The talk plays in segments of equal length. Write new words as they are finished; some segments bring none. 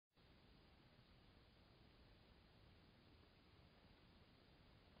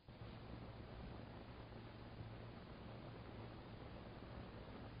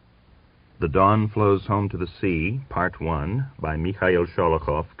The Dawn Flows Home to the Sea, Part 1, by Mikhail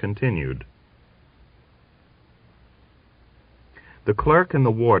Sholokhov, continued. The clerk and the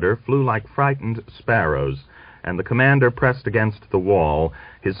warder flew like frightened sparrows, and the commander pressed against the wall,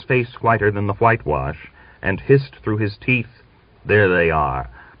 his face whiter than the whitewash, and hissed through his teeth, "There they are,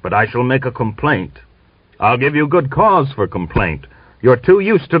 but I shall make a complaint. I'll give you good cause for complaint. You're too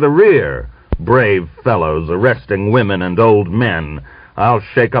used to the rear. Brave fellows arresting women and old men. I'll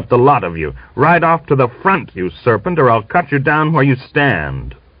shake up the lot of you. Right off to the front, you serpent, or I'll cut you down where you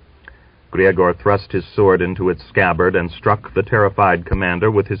stand." Griegor thrust his sword into its scabbard and struck the terrified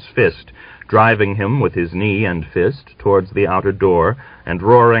commander with his fist, driving him with his knee and fist towards the outer door, and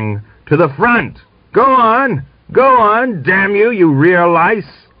roaring, "To the front! Go on! Go on, damn you, you rear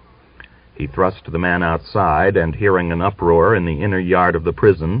lice!" He thrust the man outside, and hearing an uproar in the inner yard of the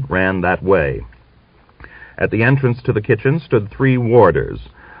prison, ran that way. At the entrance to the kitchen stood 3 warders.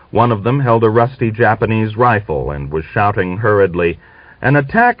 One of them held a rusty Japanese rifle and was shouting hurriedly, "An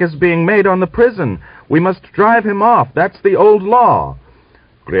attack is being made on the prison. We must drive him off. That's the old law."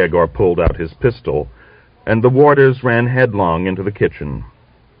 Griegor pulled out his pistol, and the warders ran headlong into the kitchen.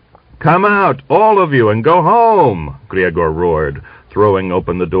 "Come out, all of you, and go home," Griegor roared, throwing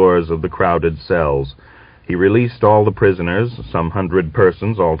open the doors of the crowded cells. He released all the prisoners, some 100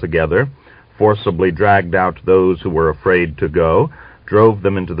 persons altogether, forcibly dragged out those who were afraid to go, drove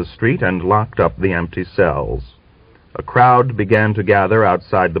them into the street, and locked up the empty cells. A crowd began to gather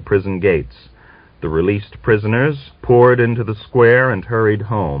outside the prison gates. The released prisoners poured into the square and hurried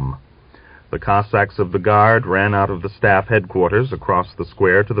home. The Cossacks of the guard ran out of the staff headquarters across the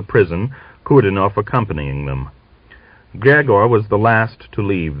square to the prison, Kudinov accompanying them. Griegor was the last to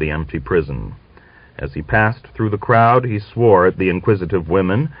leave the empty prison. As he passed through the crowd, he swore at the inquisitive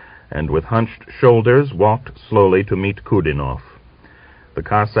women, and with hunched shoulders walked slowly to meet Kudinov. The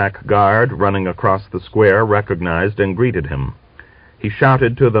Cossack guard, running across the square, recognized and greeted him. He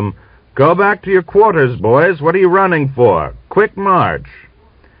shouted to them, "Go back to your quarters, boys. What are you running for? Quick march!"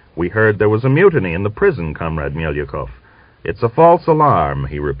 "We heard there was a mutiny in the prison, Comrade Melyukov." "It's a false alarm,"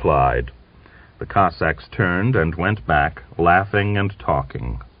 he replied. The Cossacks turned and went back, laughing and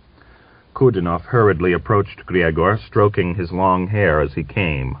talking. Kudinov hurriedly approached Griegor, stroking his long hair as he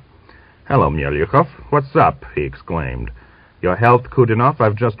came. "Hello, Melyukov. What's up?" he exclaimed. "Your health, Kudinov.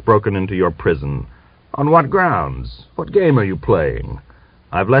 I've just broken into your prison." "On what grounds? What game are you playing?"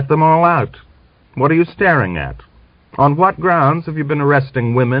 "I've let them all out." "What are you staring at?" "On what grounds have you been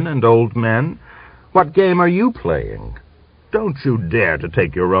arresting women and old men?" "What game are you playing?" "Don't you dare to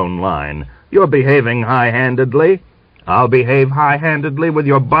take your own line. You're behaving high-handedly." "I'll behave high-handedly with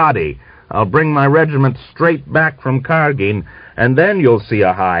your body. I'll bring my regiment straight back from Kargin, and then you'll see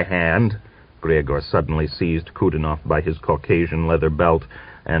a high hand." Griegor suddenly seized Kudinov by his Caucasian leather belt,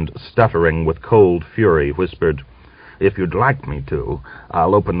 and, stuttering with cold fury, whispered, "If you'd like me to,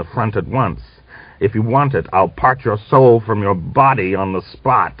 I'll open the front at once. If you want it, I'll part your soul from your body on the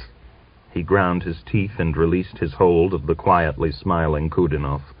spot." He ground his teeth and released his hold of the quietly smiling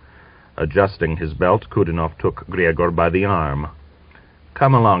Kudinov. Adjusting his belt, Kudinov took Griegor by the arm.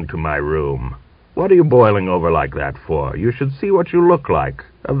 "Come along to my room. What are you boiling over like that for? You should see what you look like.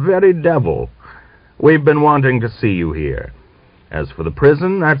 A very devil. We've been wanting to see you here. As for the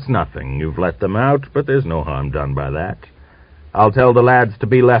prison, that's nothing. You've let them out, but there's no harm done by that. I'll tell the lads to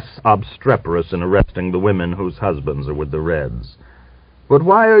be less obstreperous in arresting the women whose husbands are with the Reds. But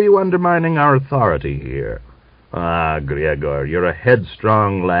why are you undermining our authority here? Ah, Griegor, you're a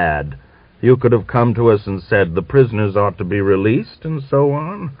headstrong lad. You could have come to us and said the prisoners ought to be released, and so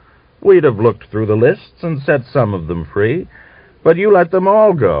on. We'd have looked through the lists and set some of them free, but you let them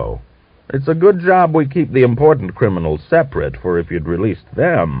all go. It's a good job we keep the important criminals separate, for if you'd released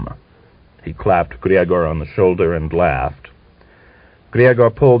them..." He clapped Griegor on the shoulder and laughed. Griegor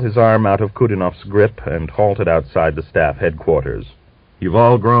pulled his arm out of Kudinov's grip and halted outside the staff headquarters. "You've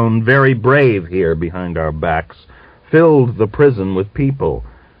all grown very brave here behind our backs, filled the prison with people.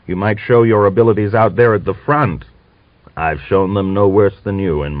 You might show your abilities out there at the front. I've shown them no worse than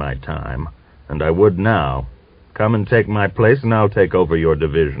you in my time, and I would now. Come and take my place, and I'll take over your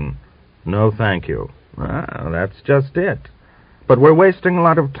division." "No, thank you." "Ah, that's just it. But we're wasting a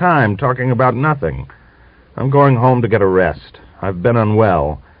lot of time talking about nothing. I'm going home to get a rest. I've been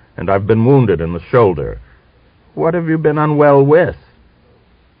unwell, and I've been wounded in the shoulder." "What have you been unwell with?"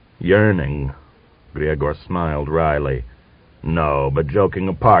 "Yearning." Griegor smiled wryly. "No, but joking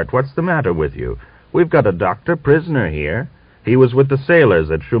apart, what's the matter with you? We've got a doctor prisoner here. He was with the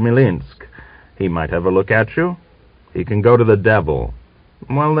sailors at Shumilinsk. He might have a look at you. He can go to the devil."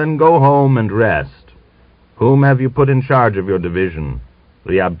 "Well, then go home and rest. Whom have you put in charge of your division?"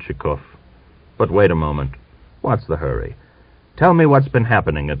 "Ryabchikov." But wait a moment. What's the hurry? Tell me what's been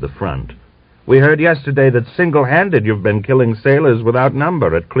happening at the front. We heard yesterday that single-handed you've been killing sailors without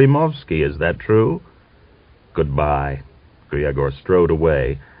number at Klimovsky. Is that true? Goodbye. Griegor strode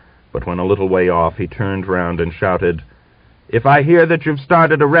away, but when a little way off he turned round and shouted, "If I hear that you've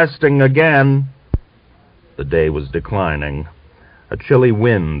started arresting again—" The day was declining. A chilly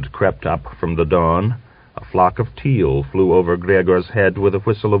wind crept up from the dawn. A flock of teal flew over Griegor's head with a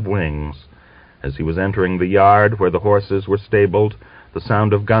whistle of wings. As he was entering the yard where the horses were stabled, the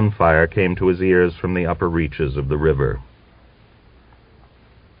sound of gunfire came to his ears from the upper reaches of the river.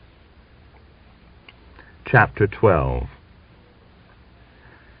 Chapter 12.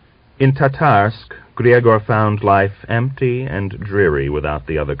 In Tatarsk, Griegor found life empty and dreary without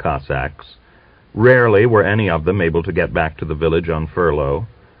the other Cossacks. Rarely were any of them able to get back to the village on furlough.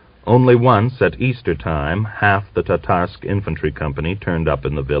 Only once, at Easter time, half the Tatarsk infantry company turned up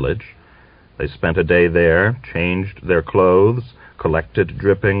in the village. They spent a day there, changed their clothes, collected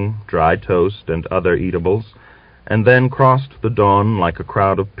dripping, dry toast, and other eatables, and then crossed the Don like a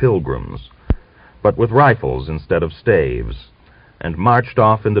crowd of pilgrims, but with rifles instead of staves, and marched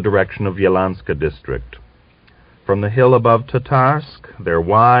off in the direction of Yelanska district. From the hill above Tatarsk, their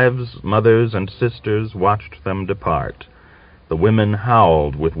wives, mothers, and sisters watched them depart. The women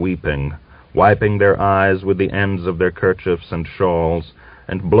howled with weeping, wiping their eyes with the ends of their kerchiefs and shawls,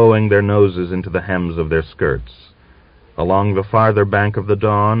 and blowing their noses into the hems of their skirts. Along the farther bank of the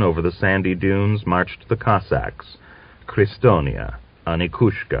Don, over the sandy dunes, marched the Cossacks, Kristonia,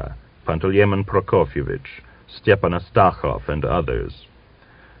 Anikushka, Panteleimon Prokofyevich, Stepan Astachov, and others.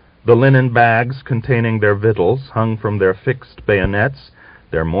 The linen bags containing their victuals hung from their fixed bayonets,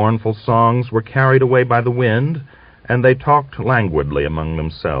 their mournful songs were carried away by the wind, and they talked languidly among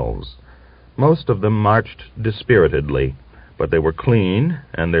themselves. Most of them marched dispiritedly, but they were clean,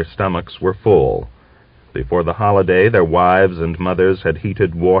 and their stomachs were full. Before the holiday, their wives and mothers had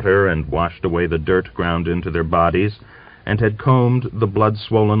heated water and washed away the dirt ground into their bodies, and had combed the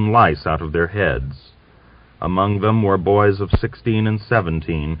blood-swollen lice out of their heads. Among them were boys of 16 and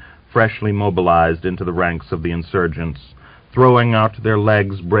 17, freshly mobilized into the ranks of the insurgents, throwing out their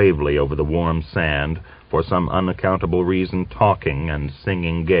legs bravely over the warm sand, for some unaccountable reason talking and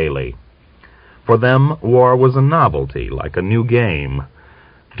singing gaily. For them, war was a novelty, like a new game.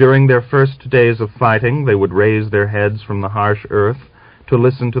 During their first days of fighting, they would raise their heads from the harsh earth to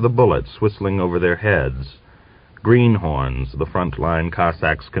listen to the bullets whistling over their heads. Greenhorns, the front-line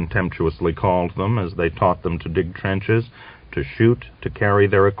Cossacks contemptuously called them as they taught them to dig trenches, to shoot, to carry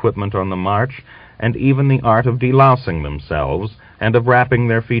their equipment on the march, and even the art of delousing themselves, and of wrapping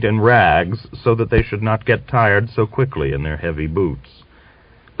their feet in rags so that they should not get tired so quickly in their heavy boots.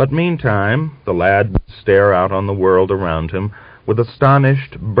 But meantime, the lad would stare out on the world around him with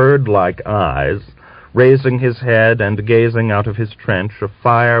astonished, bird-like eyes, raising his head and gazing out of his trench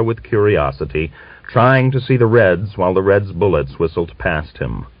afire with curiosity, trying to see the Reds while the Reds' bullets whistled past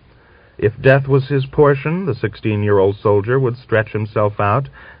him. If death was his portion, the 16-year-old soldier would stretch himself out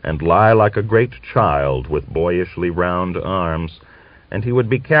and lie like a great child with boyishly round arms, and he would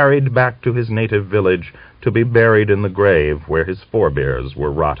be carried back to his native village to be buried in the grave where his forebears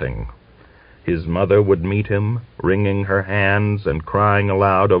were rotting. His mother would meet him, wringing her hands and crying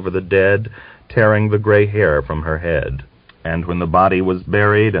aloud over the dead, tearing the gray hair from her head. And when the body was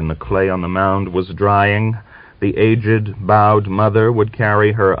buried and the clay on the mound was drying, the aged, bowed mother would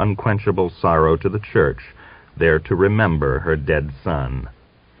carry her unquenchable sorrow to the church, there to remember her dead son.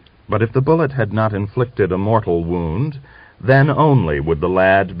 But if the bullet had not inflicted a mortal wound, then only would the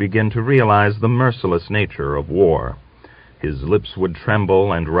lad begin to realize the merciless nature of war. His lips would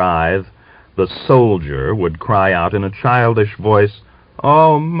tremble and writhe. The soldier would cry out in a childish voice,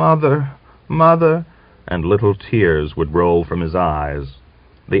 "Oh, mother, mother," and little tears would roll from his eyes.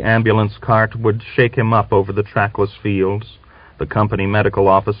 The ambulance cart would shake him up over the trackless fields. The company medical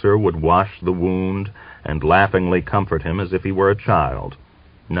officer would wash the wound and laughingly comfort him as if he were a child.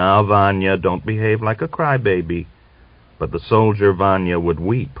 "Now, Vanya, don't behave like a crybaby." But the soldier Vanya would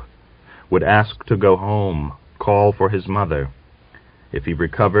weep, would ask to go home, call for his mother. If he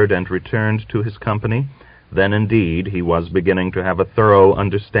recovered and returned to his company, then indeed he was beginning to have a thorough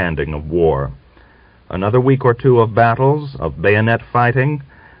understanding of war. Another week or two of battles, of bayonet fighting,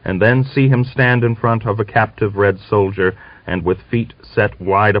 and then see him stand in front of a captive Red soldier, and with feet set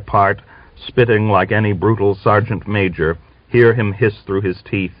wide apart, spitting like any brutal sergeant major, hear him hiss through his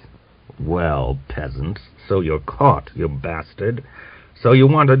teeth, "Well, peasant, so you're caught, you bastard. So you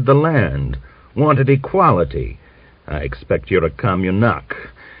wanted the land, wanted equality. I expect you're a communarch.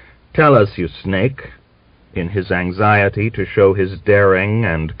 Tell us, you snake." In his anxiety to show his daring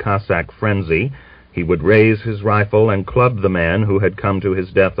and Cossack frenzy, he would raise his rifle and club the man who had come to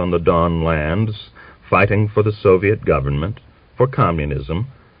his death on the Don lands, fighting for the Soviet government, for communism,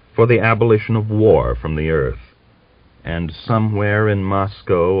 for the abolition of war from the earth. And somewhere in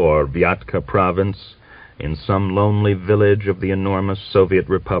Moscow or Vyatka province, in some lonely village of the enormous Soviet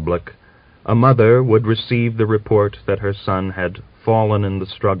Republic, a mother would receive the report that her son had fallen in the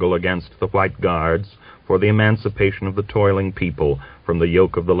struggle against the White Guards for the emancipation of the toiling people from the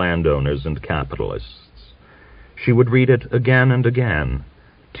yoke of the landowners and capitalists. She would read it again and again,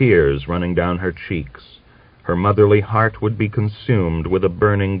 tears running down her cheeks. Her motherly heart would be consumed with a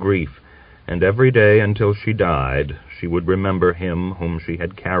burning grief, and every day until she died she would remember him whom she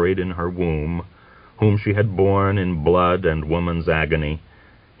had carried in her womb, whom she had borne in blood and woman's agony,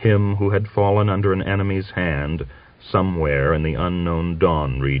 him who had fallen under an enemy's hand somewhere in the unknown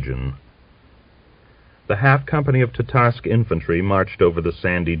Don region. The half-company of Tatarsk infantry marched over the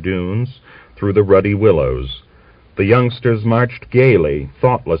sandy dunes, through the ruddy willows. The youngsters marched gaily,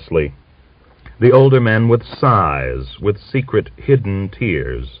 thoughtlessly. The older men with sighs, with secret hidden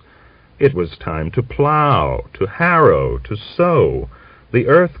tears. It was time to plow, to harrow, to sow. The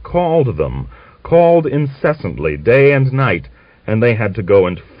earth called them, called incessantly, day and night, and they had to go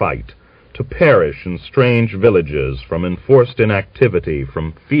and fight, to perish in strange villages, from enforced inactivity,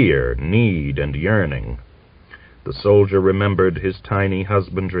 from fear, need, and yearning. The soldier remembered his tiny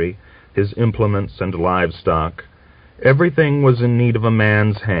husbandry, his implements and livestock. Everything was in need of a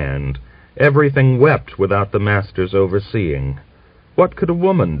man's hand. Everything wept without the master's overseeing. What could a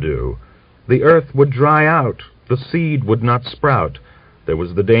woman do? The earth would dry out, the seed would not sprout. There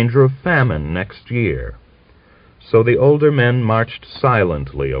was the danger of famine next year. So the older men marched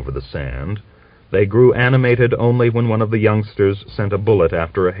silently over the sand. They grew animated only when one of the youngsters sent a bullet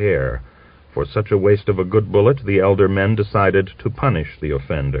after a hare. For such a waste of a good bullet, the elder men decided to punish the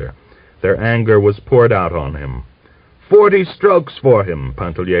offender. Their anger was poured out on him. 40 strokes for him,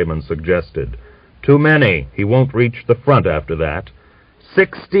 Panteleimon suggested. Too many. He won't reach the front after that.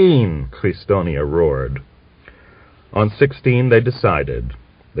 16, Christonia roared. On 16 they decided.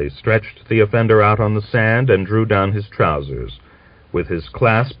 They stretched the offender out on the sand and drew down his trousers. With his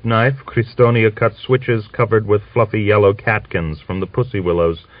clasp knife, Christonia cut switches covered with fluffy yellow catkins from the pussy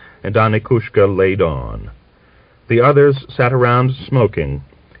willows, and Anikushka laid on. The others sat around smoking.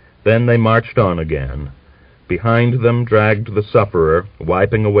 Then they marched on again. Behind them dragged the sufferer,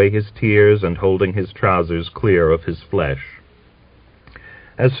 wiping away his tears and holding his trousers clear of his flesh.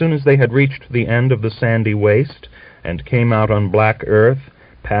 As soon as they had reached the end of the sandy waste and came out on black earth,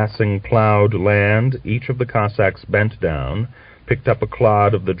 passing plowed land, each of the Cossacks bent down, picked up a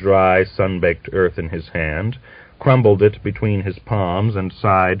clod of the dry, sun-baked earth in his hand, crumbled it between his palms, and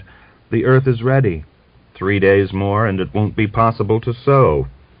sighed, "The earth is ready. 3 days more, and it won't be possible to sow.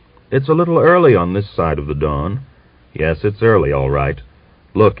 It's a little early on this side of the dawn." "Yes, it's early, all right.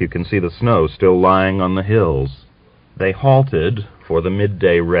 Look, you can see the snow still lying on the hills." They halted for the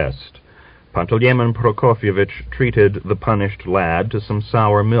midday rest. Panteleimon Prokofyevitch treated the punished lad to some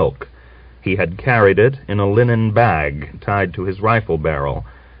sour milk. He had carried it in a linen bag tied to his rifle barrel,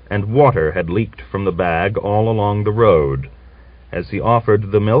 and water had leaked from the bag all along the road. As he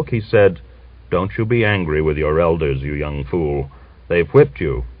offered the milk, he said, "Don't you be angry with your elders, you young fool. They've whipped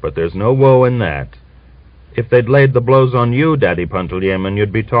you, but there's no woe in that. If they'd laid the blows on you, Daddy Panteleimon,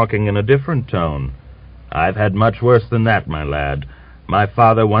 you'd be talking in a different tone. I've had much worse than that, my lad. My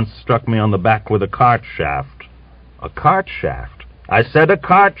father once struck me on the back with a cart shaft." "A cart shaft? I said a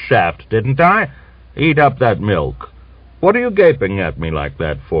cart shaft, didn't I? Eat up that milk. What are you gaping at me like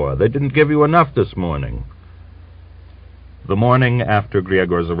that for? They didn't give you enough this morning." The morning after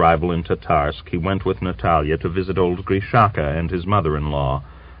Gregor's arrival in Tatarsk, he went with Natalia to visit old Grishaka and his mother-in-law.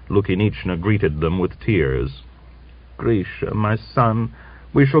 Lukinichna greeted them with tears. "Grisha, my son,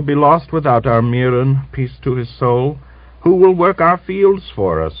 we shall be lost without our Miran, peace to his soul. Who will work our fields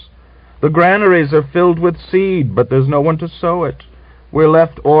for us? The granaries are filled with seed, but there's no one to sow it. We're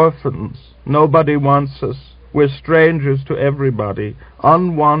left orphans. Nobody wants us. We're strangers to everybody,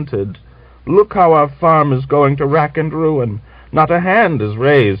 unwanted. Look how our farm is going to rack and ruin. Not a hand is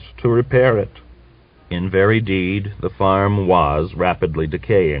raised to repair it." In very deed, the farm was rapidly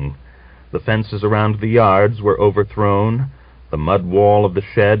decaying. The fences around the yards were overthrown. The mud wall of the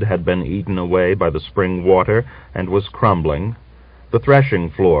shed had been eaten away by the spring water and was crumbling. The threshing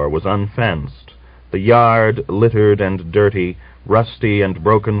floor was unfenced. The yard, littered and dirty, rusty and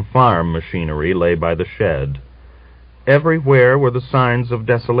broken farm machinery lay by the shed. Everywhere were the signs of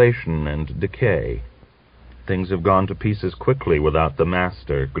desolation and decay. Things have gone to pieces quickly without the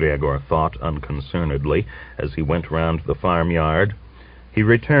master, Gregor thought unconcernedly as he went round the farmyard. He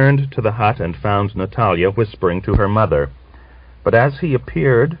returned to the hut and found Natalia whispering to her mother. But as he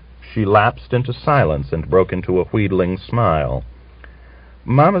appeared, she lapsed into silence and broke into a wheedling smile.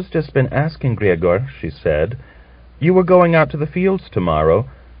 "Mamma's just been asking, Gregor," she said. "You were going out to the fields tomorrow.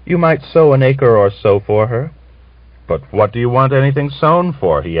 You might sow an acre or so for her." "But what do you want anything sown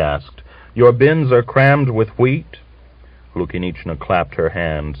for?" he asked. "Your bins are crammed with wheat." Lukinichna clapped her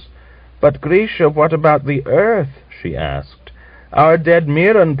hands. "But, Grisha, what about the earth?" she asked. "Our dead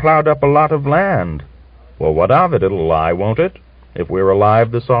Miran plowed up a lot of land." "Well, what of it? It'll lie, won't it? If we're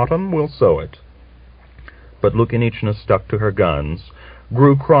alive this autumn, we'll sow it." But Lukinichna stuck to her guns,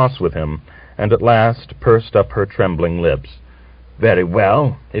 grew cross with him, and at last pursed up her trembling lips. "Very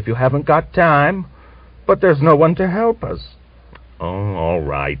well, if you haven't got time. But there's no one to help us." "Oh, all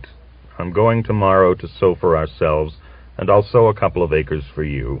right. I'm going tomorrow to sow for ourselves, and I'll sow a couple of acres for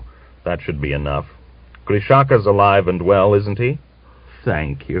you. That should be enough. Grishaka's alive and well, isn't he?"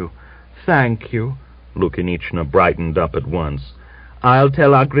 "Thank you, thank you." Lukinichna brightened up at once. "I'll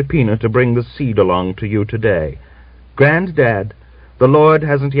tell Agrippina to bring the seed along to you today. Granddad, the Lord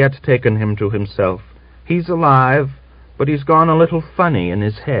hasn't yet taken him to himself. He's alive, but he's gone a little funny in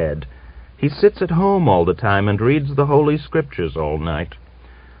his head. He sits at home all the time and reads the Holy Scriptures all night.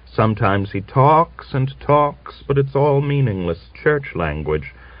 Sometimes he talks and talks, but it's all meaningless church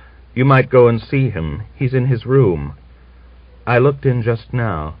language. You might go and see him. He's in his room." "I looked in just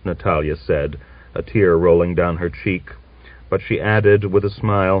now," Natalia said, a tear rolling down her cheek. But she added with a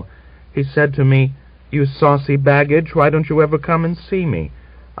smile, "He said to me, 'You saucy baggage, why don't you ever come and see me?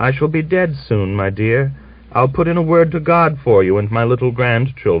 I shall be dead soon, my dear. I'll put in a word to God for you and my little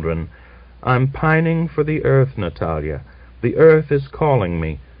grandchildren. I'm pining for the earth, Natalia. The earth is calling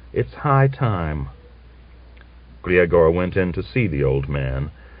me. It's high time.'" Gregor went in to see the old man.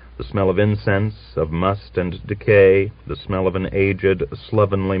 The smell of incense, of must and decay, the smell of an aged,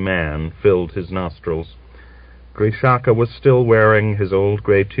 slovenly man filled his nostrils. Grishaka was still wearing his old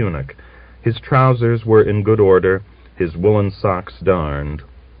grey tunic. His trousers were in good order, his woolen socks darned.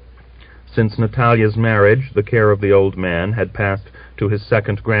 Since Natalia's marriage, the care of the old man had passed to his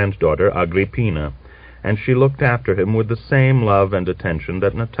second granddaughter, Agrippina, and she looked after him with the same love and attention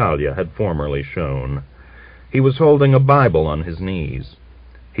that Natalia had formerly shown. He was holding a Bible on his knees.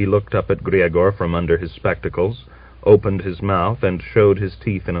 He looked up at Gregor from under his spectacles, opened his mouth, and showed his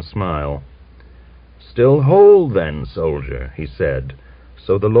teeth in a smile. "Still whole, then, soldier," he said.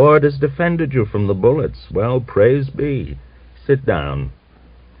 "So the Lord has defended you from the bullets. Well, praise be. Sit down."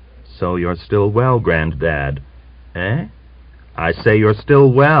 "So you're still well, Granddad." "Eh?" "I say you're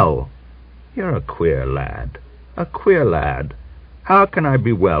still well." "You're a queer lad. A queer lad. How can I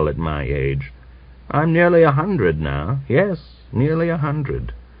be well at my age? I'm nearly 100 now. Yes, nearly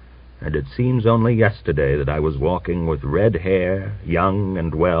 100. And it seems only yesterday that I was walking with red hair, young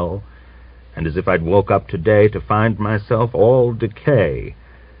and well, and as if I'd woke up today to find myself all decay.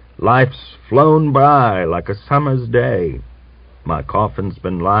 Life's flown by like a summer's day. My coffin's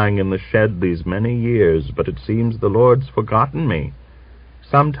been lying in the shed these many years, but it seems the Lord's forgotten me.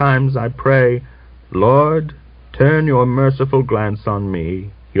 Sometimes I pray, 'Lord, turn your merciful glance on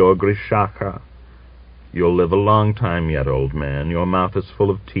me, your Grishaka.' You'll live a long time yet, old man. Your mouth is full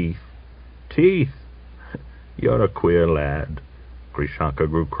of teeth." "Teeth? You're a queer lad." Grishaka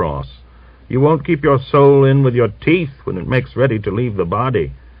grew cross. "You won't keep your soul in with your teeth when it makes ready to leave the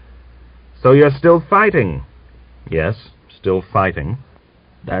body. So you're still fighting?" "Yes, still fighting."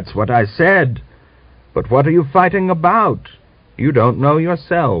 "That's what I said. But what are you fighting about? You don't know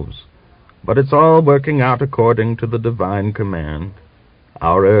yourselves. But it's all working out according to the divine command.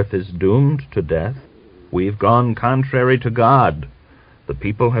 Our earth is doomed to death. We've gone contrary to God. The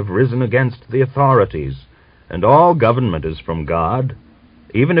people have risen against the authorities, and all government is from God.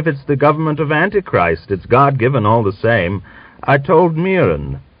 Even if it's the government of Antichrist, it's God-given all the same. I told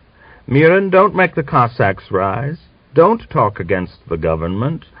Miran, 'Don't make the Cossacks rise. Don't talk against the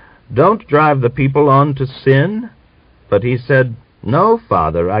government. Don't drive the people on to sin.' But he said, 'No,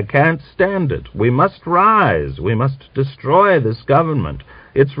 Father, I can't stand it. We must rise. We must destroy this government.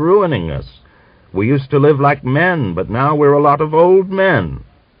 It's ruining us. We used to live like men, but now we're a lot of old men.'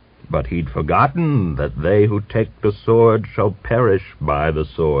 But he'd forgotten that they who take the sword shall perish by the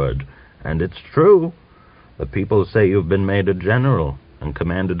sword. And it's true. The people say you've been made a general and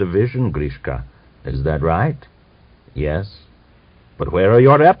command a division, Grishka. Is that right?" "Yes." "But where are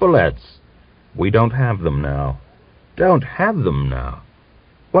your epaulets?" "We don't have them now." "Don't have them now?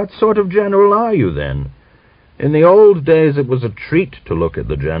 What sort of general are you, then? In the old days it was a treat to look at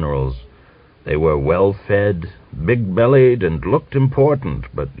the generals. They were well-fed, big-bellied, and looked important,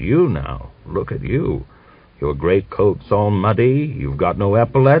 but you now, look at you. Your greatcoat's all muddy, you've got no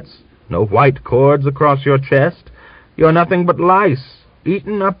epaulets, no white cords across your chest. You're nothing but lice,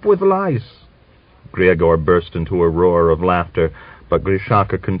 eaten up with lice." Griegor burst into a roar of laughter, but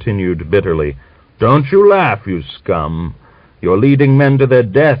Grishaka continued bitterly, "Don't you laugh, you scum. You're leading men to their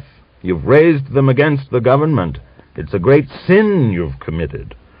death. You've raised them against the government. It's a great sin you've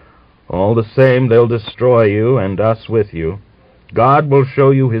committed. All the same, they'll destroy you, and us with you. God will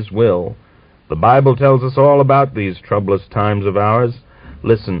show you his will. The Bible tells us all about these troublous times of ours.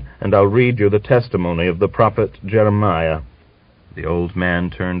 Listen, and I'll read you the testimony of the prophet Jeremiah." The old man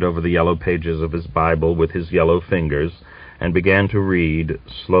turned over the yellow pages of his Bible with his yellow fingers and began to read,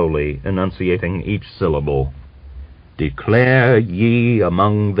 slowly, enunciating each syllable. "Declare ye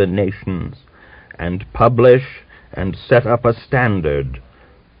among the nations, and publish and set up a standard.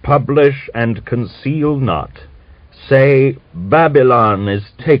 Publish and conceal not. Say, Babylon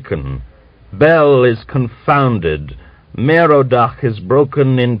is taken, Bel is confounded, Merodach is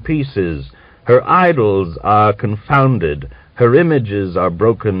broken in pieces, her idols are confounded, her images are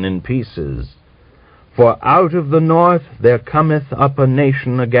broken in pieces. For out of the north there cometh up a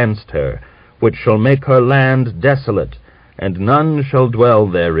nation against her, which shall make her land desolate, and none shall dwell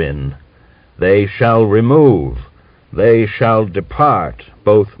therein. They shall remove, they shall depart,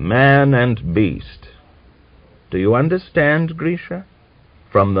 both man and beast." Do you understand, Grisha?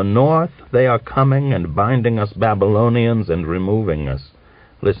 From the north they are coming and binding us Babylonians and removing us.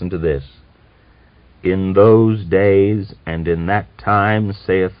 Listen to this. "In those days and in that time,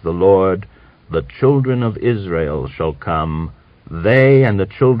 saith the Lord, the children of Israel shall come, they and the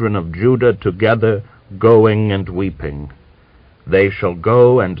children of Judah together, going and weeping. They shall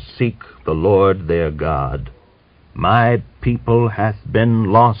go and seek the Lord their God. My people hath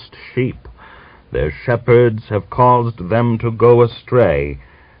been lost sheep. Their shepherds have caused them to go astray.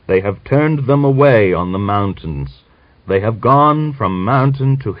 They have turned them away on the mountains. They have gone from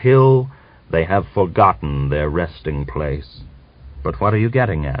mountain to hill. They have forgotten their resting place." But what are you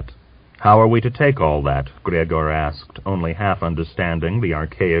getting at? How are we to take all that? Griegor asked, only half understanding the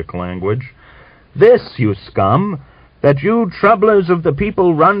archaic language. "This, you scum, that you troublers of the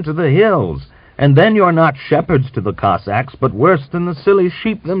people run to the hills, and then you're not shepherds to the Cossacks, but worse than the silly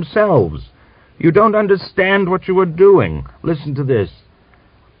sheep themselves. You don't understand what you are doing. Listen to this.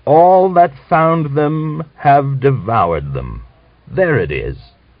 All that found them have devoured them. There it is.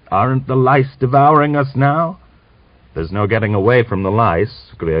 Aren't the lice devouring us now?" "There's no getting away from the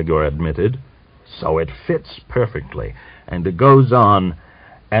lice," Griegor admitted. "So it fits perfectly." And it goes on,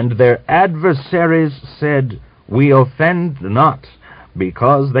 "And their adversaries said, We offend not,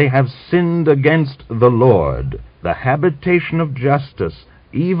 because they have sinned against the Lord, the habitation of justice,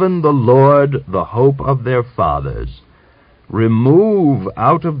 even the Lord, the hope of their fathers. Remove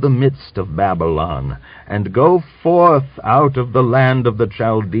out of the midst of Babylon, and go forth out of the land of the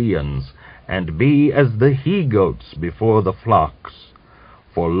Chaldeans, and be as the he-goats before the flocks.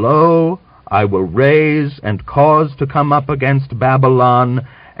 For lo, I will raise and cause to come up against Babylon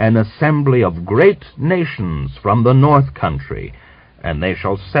an assembly of great nations from the north country, and they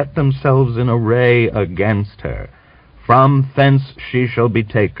shall set themselves in array against her. From thence she shall be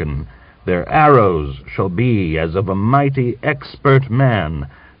taken. Their arrows shall be as of a mighty expert man.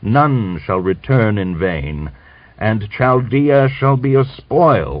 None shall return in vain. And Chaldea shall be a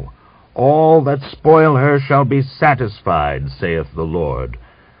spoil. All that spoil her shall be satisfied, saith the Lord.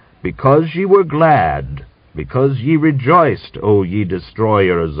 Because ye were glad, because ye rejoiced, O ye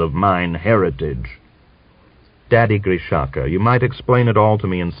destroyers of mine heritage." "Daddy Grishaka, you might explain it all to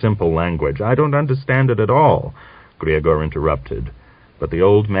me in simple language. I don't understand it at all," Griegor interrupted. But the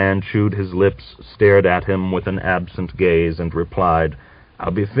old man chewed his lips, stared at him with an absent gaze, and replied,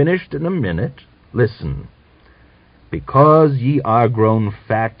 "I'll be finished in a minute. Listen. Because ye are grown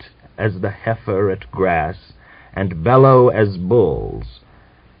fat as the heifer at grass, and bellow as bulls,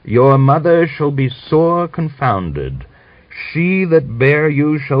 your mother shall be sore confounded. She that bare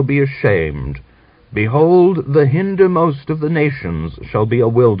you shall be ashamed. Behold, the hindermost of the nations shall be a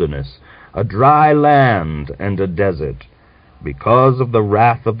wilderness, a dry land and a desert. Because of the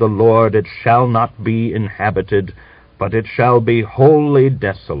wrath of the Lord it shall not be inhabited, but it shall be wholly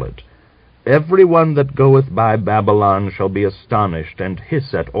desolate. Every one that goeth by Babylon shall be astonished, and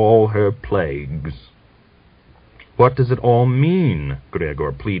hiss at all her plagues." "What does it all mean?"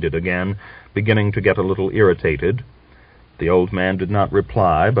 Griegor pleaded again, beginning to get a little irritated. The old man did not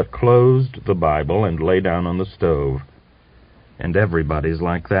reply, but closed the Bible and lay down on the stove. And everybody's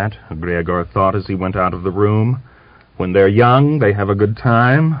like that, Griegor thought as he went out of the room. When they're young, they have a good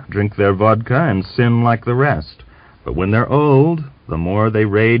time, drink their vodka, and sin like the rest. But when they're old, the more they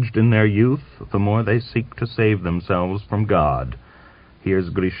raged in their youth, the more they seek to save themselves from God. Here's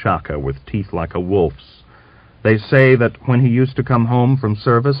Grishaka with teeth like a wolf's. They say that when he used to come home from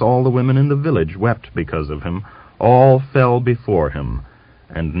service, all the women in the village wept because of him. All fell before him.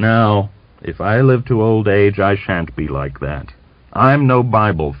 And now, if I live to old age, I shan't be like that. I'm no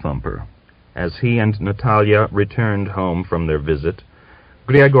Bible thumper. As he and Natalia returned home from their visit,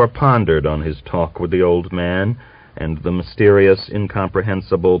 Gregor pondered on his talk with the old man and the mysterious,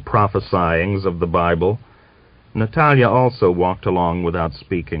 incomprehensible prophesyings of the Bible. Natalia also walked along without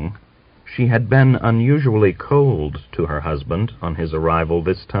speaking. She had been unusually cold to her husband on his arrival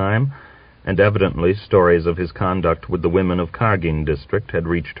this time, and evidently stories of his conduct with the women of Kargin district had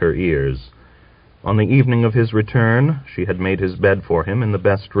reached her ears. On the evening of his return, she had made his bed for him in the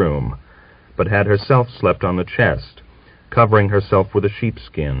best room, but had herself slept on the chest, covering herself with a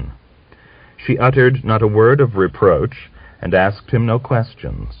sheepskin. She uttered not a word of reproach, and asked him no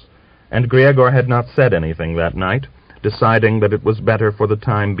questions, and Gregor had not said anything that night, deciding that it was better for the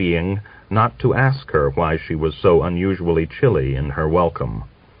time being not to ask her why she was so unusually chilly in her welcome.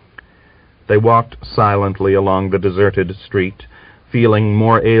 They walked silently along the deserted street, feeling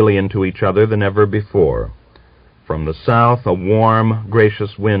more alien to each other than ever before. From the south a warm,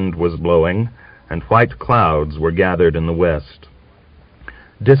 gracious wind was blowing, and white clouds were gathered in the west.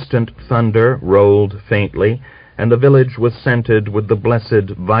 Distant thunder rolled faintly, and the village was scented with the blessed,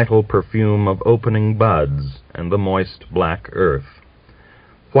 vital perfume of opening buds and the moist black earth.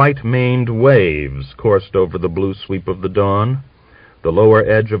 White-maned waves coursed over the blue sweep of the dawn. The lower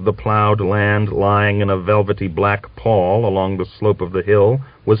edge of the plowed land, lying in a velvety black pall along the slope of the hill,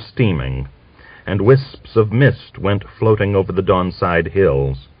 was steaming, and wisps of mist went floating over the dawnside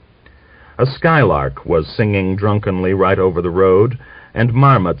hills. A skylark was singing drunkenly right over the road, and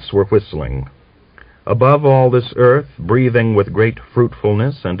marmots were whistling. Above all this earth, breathing with great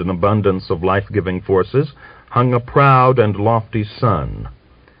fruitfulness and an abundance of life-giving forces, hung a proud and lofty sun.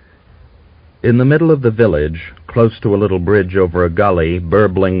 In the middle of the village, close to a little bridge over a gully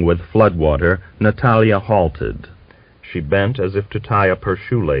burbling with floodwater, Natalia halted. She bent as if to tie up her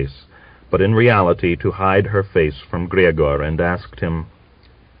shoelace, but in reality to hide her face from Gregor, and asked him,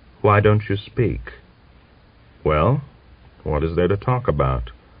 "Why don't you speak?" "Well, what is there to talk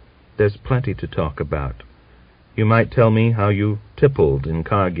about?" "There's plenty to talk about. You might tell me how you tippled in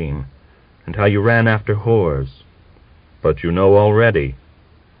Kargin, and how you ran after whores." "But you know already."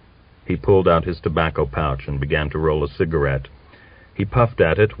 He pulled out his tobacco pouch and began to roll a cigarette. He puffed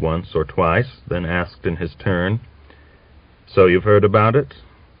at it once or twice, then asked in his turn, "So you've heard about it?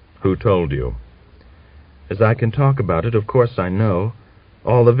 Who told you?" "As I can talk about it, of course I know.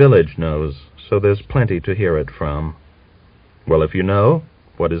 All the village knows, so there's plenty to hear it from." "Well, if you know,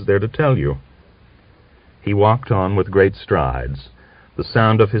 what is there to tell you?" He walked on with great strides. The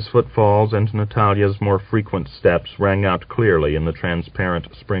sound of his footfalls and Natalia's more frequent steps rang out clearly in the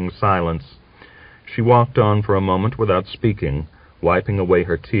transparent spring silence. She walked on for a moment without speaking, wiping away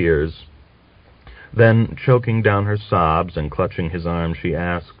her tears. Then, choking down her sobs and clutching his arm, she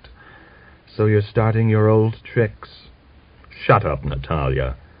asked, "So you're starting your old tricks?" "Shut up,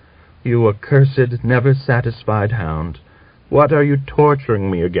 Natalia." "You accursed, never-satisfied hound. What are you torturing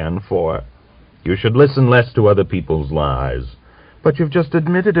me again for?" "You should listen less to other people's lies." "But you've just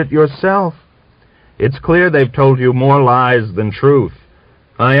admitted it yourself." "It's clear they've told you more lies than truth.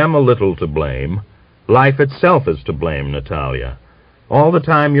 I am a little to blame. Life itself is to blame, Natalia. All the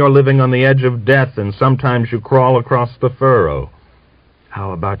time you're living on the edge of death, and sometimes you crawl across the furrow."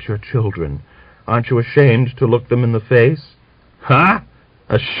 "How about your children? Aren't you ashamed to look them in the face?" "Ha?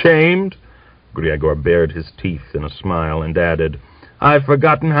 Ashamed?" Gregor bared his teeth in a smile and added, "I've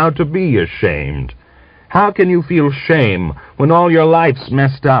forgotten how to be ashamed. How can you feel shame when all your life's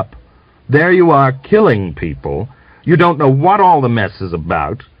messed up? There you are, killing people. You don't know what all the mess is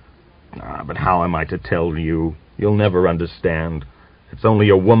about." But how am I to tell you? You'll never understand. It's only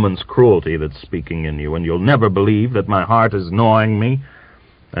a woman's cruelty that's speaking in you, and you'll never believe that my heart is gnawing me.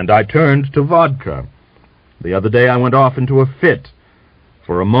 And I turned to vodka. The other day I went off into a fit.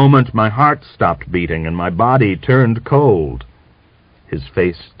 For a moment my heart stopped beating, and my body turned cold. His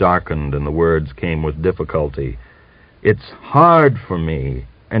face darkened, and the words came with difficulty. "It's hard for me,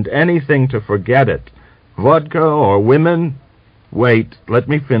 and anything to forget it. Vodka or women? Wait, let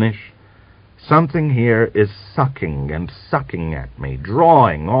me finish. Something here is sucking and sucking at me,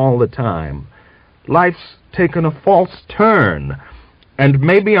 drawing all the time. Life's taken a false turn, and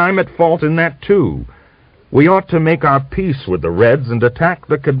maybe I'm at fault in that too. We ought to make our peace with the Reds and attack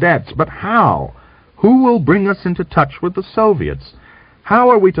the cadets, but how? Who will bring us into touch with the Soviets? How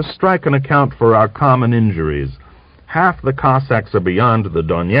are we to strike an account for our common injuries? Half the Cossacks are beyond the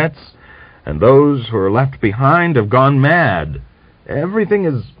Donets, and those who are left behind have gone mad. Everything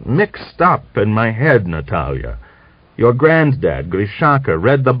is mixed up in my head, Natalia. Your granddad, Grishaka,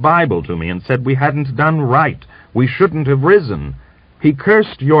 read the Bible to me and said we hadn't done right. We shouldn't have risen. He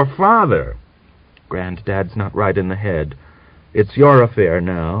cursed your father. Granddad's not right in the head. It's your affair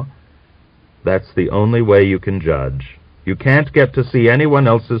now. That's the only way you can judge. You can't get to see anyone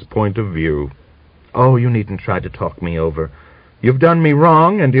else's point of view. Oh, you needn't try to talk me over. You've done me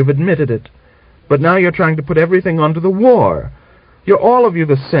wrong, and you've admitted it. But now you're trying to put everything onto the war. You're all of you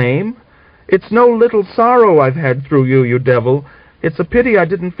the same. It's no little sorrow I've had through you, you devil. It's a pity I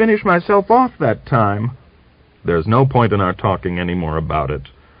didn't finish myself off that time. There's no point in our talking any more about it.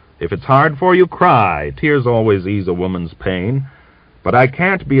 If it's hard for you, cry. Tears always ease a woman's pain. But I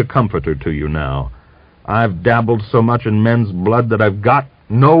can't be a comforter to you now. I've dabbled so much in men's blood that I've got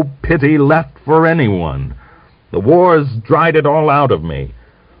no pity left for anyone. The war's dried it all out of me.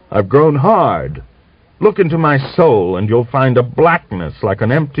 I've grown hard. Look into my soul, and you'll find a blackness like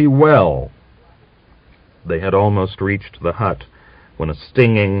an empty well. They had almost reached the hut when a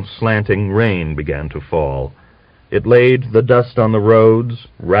stinging, slanting rain began to fall. It laid the dust on the roads,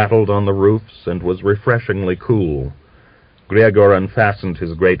 rattled on the roofs, and was refreshingly cool. Gregor unfastened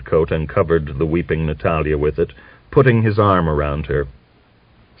his greatcoat and covered the weeping Natalia with it, putting his arm around her.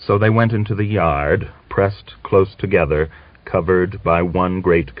 So they went into the yard, pressed close together, covered by one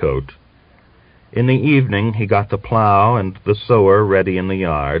greatcoat. In the evening he got the plough and the sower ready in the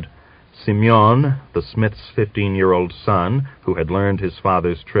yard. Simeon, the smith's 15-year-old son, who had learned his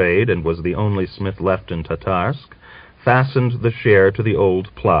father's trade and was the only smith left in Tatarsk, fastened the share to the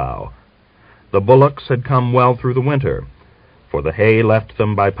old plough. The bullocks had come well through the winter, for the hay left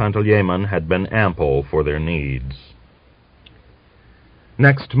them by Panteleimon had been ample for their needs.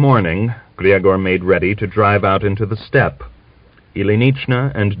 Next morning, Gregor made ready to drive out into the steppe.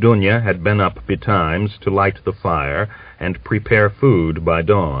 Ilinichna and Dunya had been up betimes to light the fire and prepare food by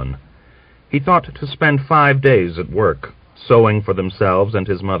dawn. He thought to spend 5 days at work, sowing for themselves and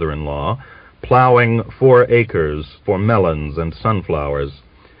his mother-in-law, plowing 4 acres for melons and sunflowers.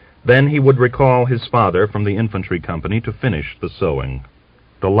 Then he would recall his father from the infantry company to finish the sowing.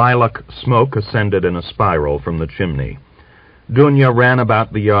 The lilac smoke ascended in a spiral from the chimney. Dunya ran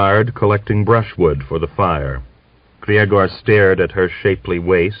about the yard collecting brushwood for the fire. Gregor stared at her shapely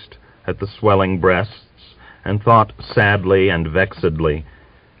waist, at the swelling breasts, and thought sadly and vexedly,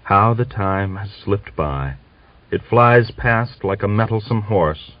 how the time has slipped by. It flies past like a mettlesome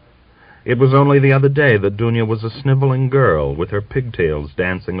horse. It was only the other day that Dunya was a sniveling girl, with her pigtails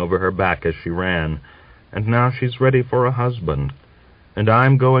dancing over her back as she ran, and now she's ready for a husband, and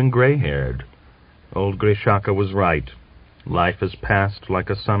I'm going gray-haired. Old Grishaka was right. Life has passed like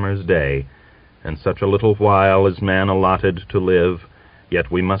a summer's day, and such a little while is man allotted to live,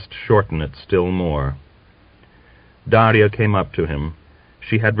 yet we must shorten it still more. Darya came up to him.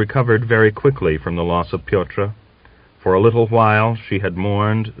 She had recovered very quickly from the loss of Pyotr. For a little while she had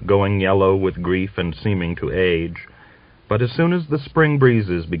mourned, going yellow with grief and seeming to age, but as soon as the spring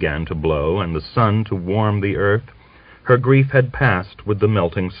breezes began to blow and the sun to warm the earth, her grief had passed with the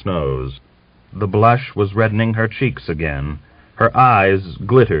melting snows. The blush was reddening her cheeks again, her eyes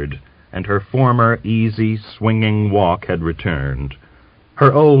glittered, and her former easy, swinging walk had returned.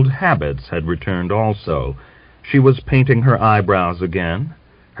 Her old habits had returned also. She was painting her eyebrows again.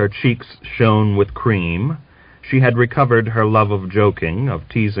 Her cheeks shone with cream. She had recovered her love of joking, of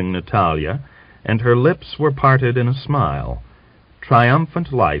teasing Natalia, and her lips were parted in a smile.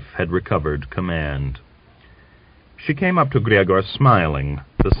 Triumphant life had recovered command. She came up to Gregor smiling.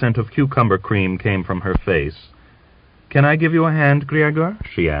 The scent of cucumber cream came from her face. "Can I give you a hand, Gregor?"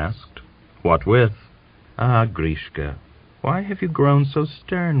 she asked. "What with?" "Ah, Grishka, why have you grown so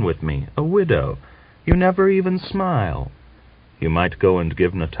stern with me, a widow? You never even smile." "You might go and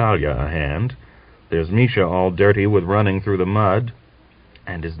give Natalia a hand. There's Misha all dirty with running through the mud."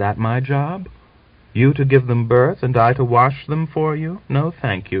 "And is that my job? You to give them birth, and I to wash them for you? No,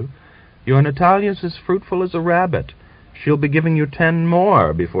 thank you. Your Natalia's as fruitful as a rabbit. She'll be giving you 10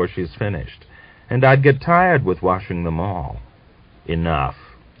 more before she's finished, and I'd get tired with washing them all." "Enough,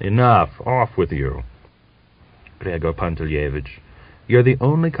 enough, off with you." "Gregor Pantelyevich, you're the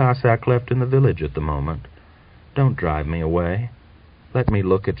only Cossack left in the village at the moment. Don't drive me away. Let me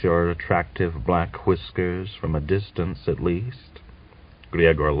look at your attractive black whiskers from a distance at least."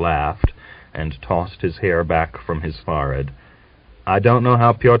 Gregor laughed and tossed his hair back from his forehead. "I don't know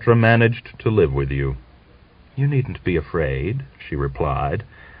how Pyotr managed to live with you." "You needn't be afraid," she replied,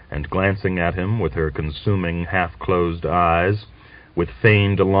 and glancing at him with her consuming half-closed eyes, with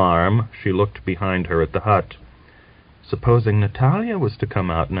feigned alarm, she looked behind her at the hut. "Supposing Natalia was to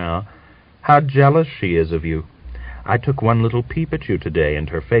come out now, how jealous she is of you. I took one little peep at you today, and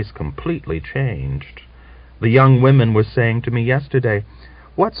her face completely changed. The young women were saying to me yesterday,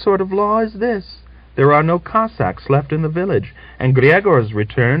 'What sort of law is this? There are no Cossacks left in the village, and Gregor's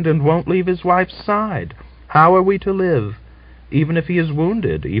returned and won't leave his wife's side. How are we to live? Even if he is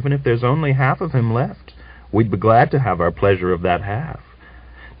wounded, even if there's only half of him left, we'd be glad to have our pleasure of that half.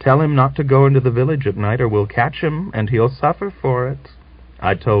 Tell him not to go into the village at night, or we'll catch him, and he'll suffer for it.'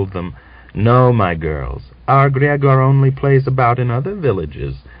 I told them, 'No, my girls, our Gregor only plays about in other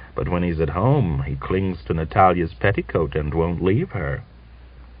villages, but when he's at home, he clings to Natalia's petticoat and won't leave her.'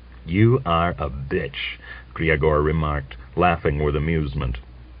 'You are a bitch,' Gregor remarked, laughing with amusement.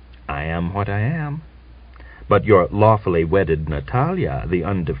 'I am what I am.' 'But your lawfully wedded Natalia, the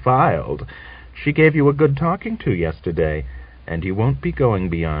undefiled, she gave you a good talking to yesterday, and you won't be going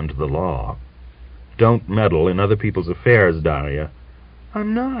beyond the law.' 'Don't meddle in other people's affairs, Darya.'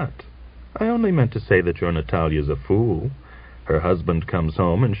 'I'm not. I only meant to say that your Natalia's a fool. Her husband comes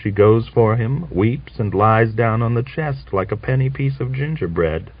home, and she goes for him, weeps, and lies down on the chest like a penny piece of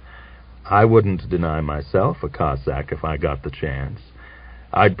gingerbread. I wouldn't deny myself a Cossack if I got the chance.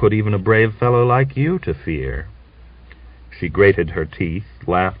 I'd put even a brave fellow like you to fear.' She grated her teeth,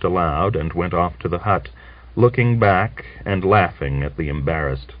 laughed aloud, and went off to the hut, looking back and laughing at the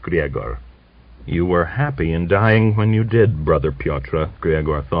embarrassed Gregor. 'You were happy in dying when you did, Brother Pyotr,'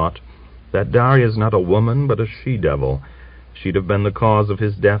 Gregor thought. 'That Darya's not a woman, but a she-devil. She'd have been the cause of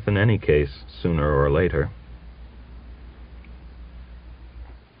his death in any case, sooner or later.'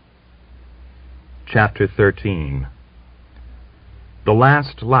 Chapter 13. The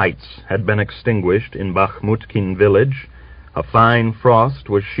last lights had been extinguished in Bakhmutkin village. A fine frost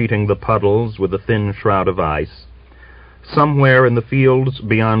was sheeting the puddles with a thin shroud of ice. Somewhere in the fields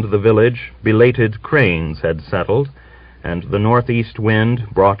beyond the village, belated cranes had settled, and the northeast wind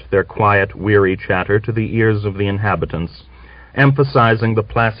brought their quiet, weary chatter to the ears of the inhabitants, emphasizing the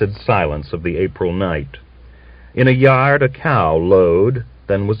placid silence of the April night. In a yard a cow lowed,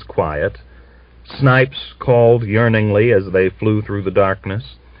 then was quiet. Snipes called yearningly as they flew through the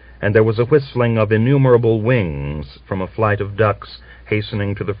darkness, and there was a whistling of innumerable wings from a flight of ducks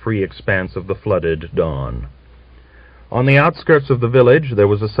hastening to the free expanse of the flooded dawn. On the outskirts of the village there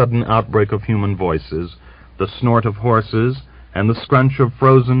was a sudden outbreak of human voices, the snort of horses, and the scrunch of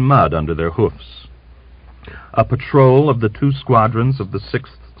frozen mud under their hoofs. A patrol of the 2 squadrons of the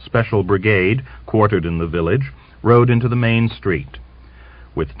 6th Special Brigade, quartered in the village, rode into the main street.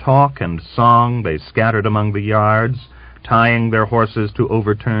 With talk and song they scattered among the yards, tying their horses to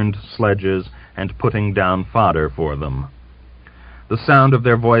overturned sledges and putting down fodder for them. The sound of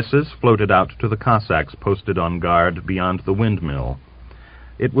their voices floated out to the Cossacks posted on guard beyond the windmill.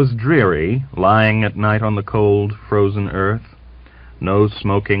 It was dreary, lying at night on the cold, frozen earth. No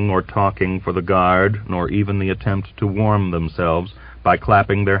smoking or talking for the guard, nor even the attempt to warm themselves by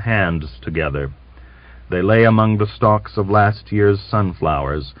clapping their hands together. They lay among the stalks of last year's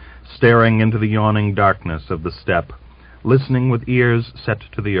sunflowers, staring into the yawning darkness of the steppe, listening with ears set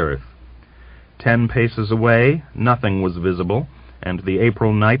to the earth. 10 paces away, nothing was visible, and the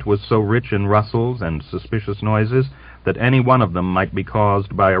April night was so rich in rustles and suspicious noises that any one of them might be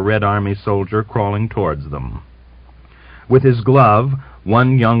caused by a Red Army soldier crawling towards them. With his glove,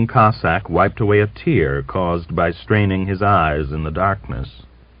 one young Cossack wiped away a tear caused by straining his eyes in the darkness.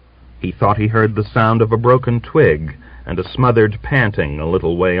 He thought he heard the sound of a broken twig and a smothered panting a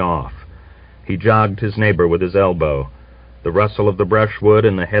little way off. He jogged his neighbor with his elbow. The rustle of the brushwood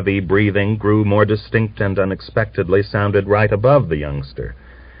and the heavy breathing grew more distinct and unexpectedly sounded right above the youngster.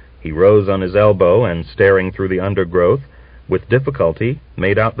 He rose on his elbow and, staring through the undergrowth, with difficulty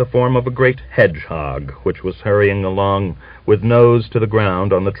made out the form of a great hedgehog, which was hurrying along with nose to the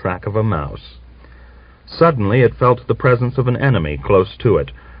ground on the track of a mouse. Suddenly it felt the presence of an enemy close to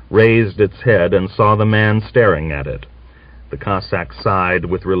it, raised its head, and saw the man staring at it. The Cossack sighed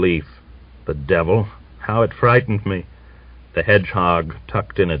with relief. "The devil! How it frightened me!" The hedgehog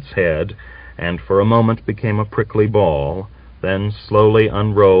tucked in its head, and for a moment became a prickly ball, then slowly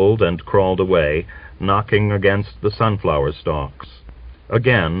unrolled and crawled away, knocking against the sunflower stalks.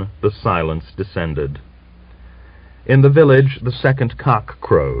 Again the silence descended. In the village the second cock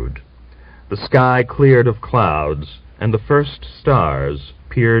crowed. The sky cleared of clouds, and the first stars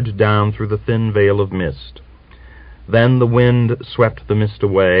peered down through the thin veil of mist. Then the wind swept the mist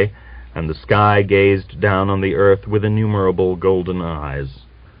away, and the sky gazed down on the earth with innumerable golden eyes.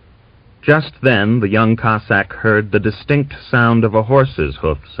 Just then the young Cossack heard the distinct sound of a horse's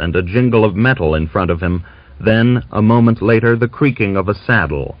hoofs and a jingle of metal in front of him, then, a moment later, the creaking of a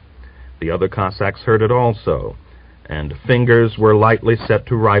saddle. The other Cossacks heard it also, and fingers were lightly set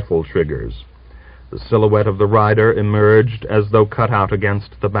to rifle triggers. The silhouette of the rider emerged as though cut out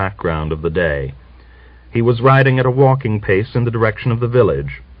against the background of the day. He was riding at a walking pace in the direction of the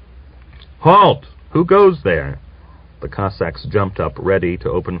village. "Halt! Who goes there?" The Cossacks jumped up, ready to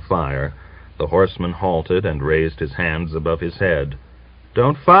open fire. The horseman halted and raised his hands above his head.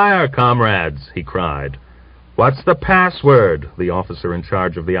 "Don't fire, comrades!" he cried. "What's the password?" the officer in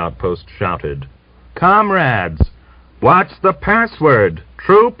charge of the outpost shouted. "Comrades! What's the password?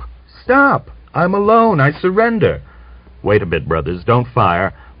 Troop, stop! I'm alone. I surrender." "Wait a bit, brothers. Don't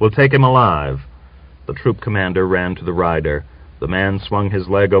fire. We'll take him alive." The troop commander ran to the rider. The man swung his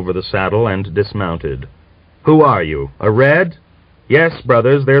leg over the saddle and dismounted. "Who are you? A Red?" "Yes,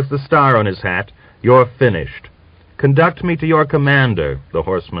 brothers, there's the star on his hat. You're finished." "Conduct me to your commander," the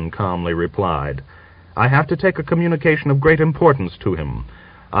horseman calmly replied. "I have to take a communication of great importance to him.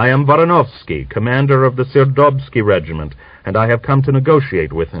 I am Voronovsky, commander of the Serdobsky regiment, and I have come to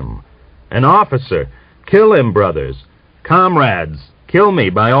negotiate with him." "An officer! Kill him, brothers! Comrades, kill me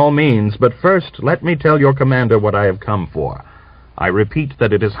by all means, but first let me tell your commander what I have come for. I repeat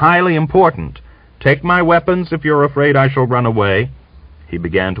that it is highly important. Take my weapons if you're afraid I shall run away." He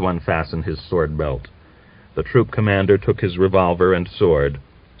began to unfasten his sword belt. The troop commander took his revolver and sword.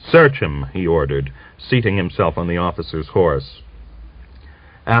 "Search him," he ordered, seating himself on the officer's horse.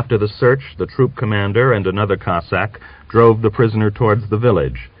 After the search, the troop commander and another Cossack drove the prisoner towards the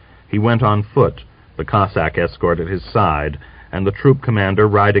village. He went on foot, the Cossack escort at his side, and the troop commander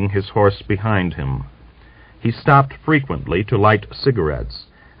riding his horse behind him. He stopped frequently to light cigarettes,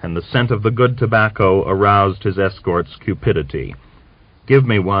 and the scent of the good tobacco aroused his escort's cupidity. "Give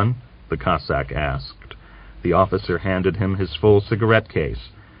me one," the Cossack asked. The officer handed him his full cigarette case.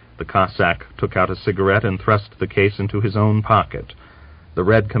 The Cossack took out a cigarette and thrust the case into his own pocket. The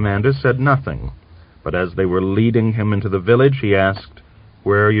Red commander said nothing, but as they were leading him into the village, he asked,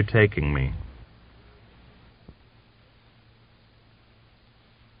 "Where are you taking me?"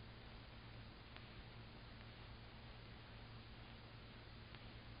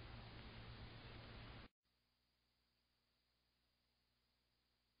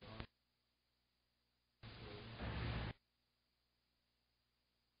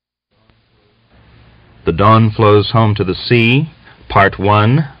 The Dawn Flows Home to the Sea, Part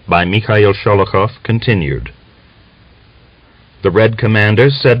 1, by Mikhail Sholokhov, continued. The Red commander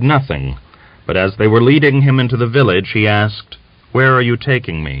said nothing, but as they were leading him into the village, he asked, "Where are you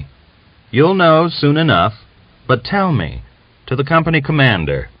taking me?" "You'll know soon enough, but tell me." "To the company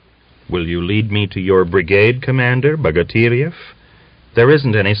commander." "Will you lead me to your brigade commander, Bogatyrev?" "There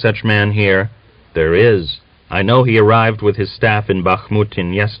isn't any such man here." "There is. I know he arrived with his staff in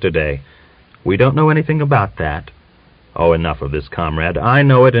Bakhmutin yesterday." "We don't know anything about that." "Oh, enough of this, comrade. I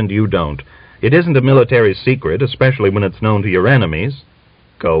know it and you don't. It isn't a military secret, especially when it's known to your enemies."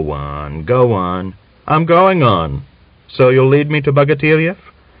 Go on, go on." "I'm going on." "So you'll lead me to Bogatyrev?"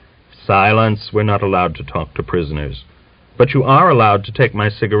 "Silence. We're not allowed to talk to prisoners." "But you are allowed to take my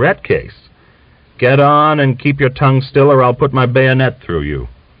cigarette case." "Get on and keep your tongue still or I'll put my bayonet through you."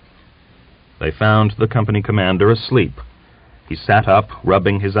 They found the company commander asleep. He sat up,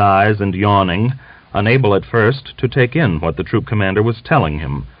 rubbing his eyes and yawning, unable at first to take in what the troop commander was telling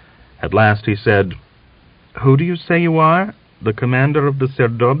him. At last he said, "Who do you say you are? The commander of the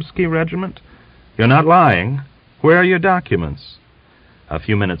Serdobsky regiment? You're not lying. Where are your documents?" A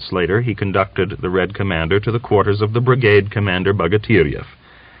few minutes later he conducted the Red commander to the quarters of the brigade commander Bogatyrev.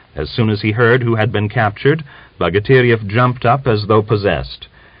 As soon as he heard who had been captured, Bogatyrev jumped up as though possessed.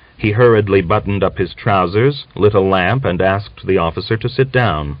 He hurriedly buttoned up his trousers, lit a lamp, and asked the officer to sit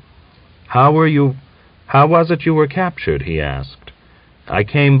down. How was it you were captured?" he asked. "I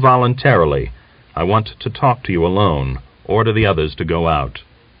came voluntarily. I want to talk to you alone. Order the others to go out."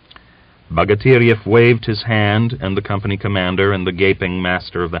 Bogatyrev waved his hand, and the company commander and the gaping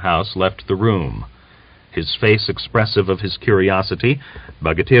master of the house left the room. His face expressive of his curiosity,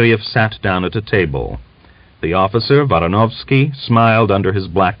 Bogatyrev sat down at a table. The officer, Voronovsky, smiled under his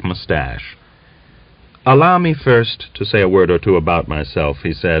black mustache. "Allow me first to say a word or two about myself,"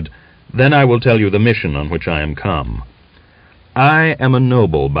 he said. "Then I will tell you the mission on which I am come. I am a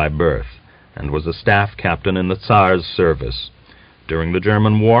noble by birth, and was a staff captain in the Tsar's service. During the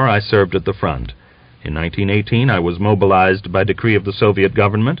German War, I served at the front. In 1918, I was mobilized by decree of the Soviet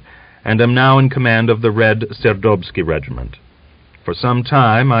government, and am now in command of the Red Serdobsky regiment. For some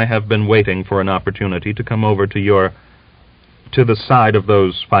time I have been waiting for an opportunity to come over to your... to the side of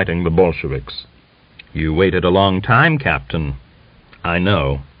those fighting the Bolsheviks. You waited a long time, Captain. I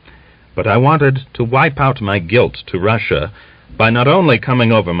know. But I wanted to wipe out my guilt to Russia by not only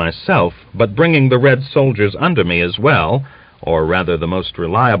coming over myself, but bringing the Red soldiers under me as well, or rather the most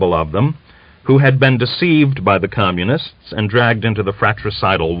reliable of them, who had been deceived by the Communists and dragged into the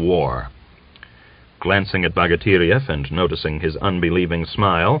fratricidal war. Glancing at Bogatyrev and noticing his unbelieving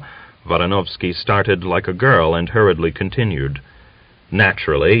smile, Voronovsky started like a girl and hurriedly continued.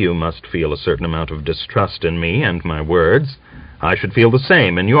 Naturally, you must feel a certain amount of distrust in me and my words. I should feel the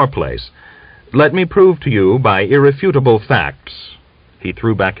same in your place. Let me prove to you by irrefutable facts. He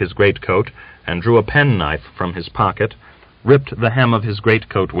threw back his greatcoat and drew a penknife from his pocket, ripped the hem of his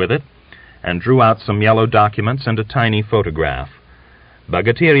greatcoat with it, and drew out some yellow documents and a tiny photograph.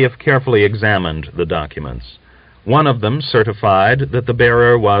 Bogatyrev carefully examined the documents. One of them certified that the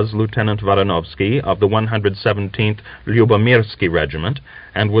bearer was Lieutenant Voronovsky of the 117th Lyubomirsky Regiment,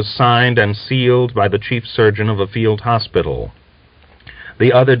 and was signed and sealed by the chief surgeon of a field hospital.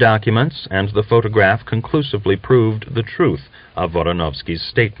 The other documents and the photograph conclusively proved the truth of Voronovsky's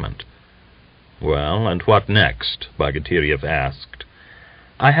statement. "Well, and what next?" Bogatyrev asked.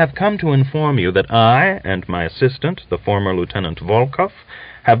 "I have come to inform you that I and my assistant, the former Lieutenant Volkov,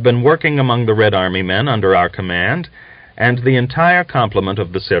 have been working among the Red Army men under our command, and the entire complement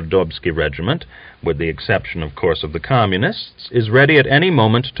of the Serdobsky Regiment, with the exception, of course, of the Communists, is ready at any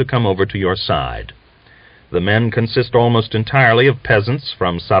moment to come over to your side. The men consist almost entirely of peasants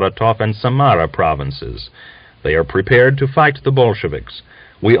from Saratov and Samara provinces. They are prepared to fight the Bolsheviks.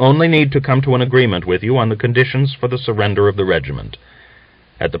 We only need to come to an agreement with you on the conditions for the surrender of the regiment.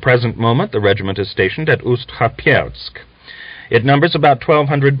 At the present moment, the regiment is stationed at Ust-Kharpyatsk. It numbers about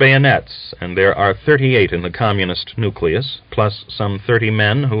 1,200 bayonets, and there are 38 in the communist nucleus, plus some 30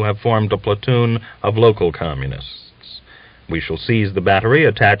 men who have formed a platoon of local communists. We shall seize the battery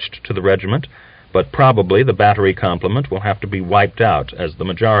attached to the regiment, but probably the battery complement will have to be wiped out, as the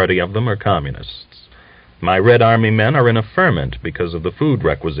majority of them are communists. My Red Army men are in a ferment because of the food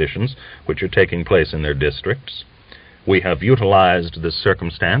requisitions which are taking place in their districts. We have utilized this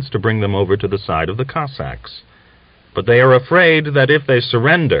circumstance to bring them over to the side of the Cossacks. But they are afraid that if they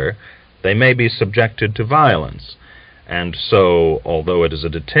surrender, they may be subjected to violence, and so, although it is a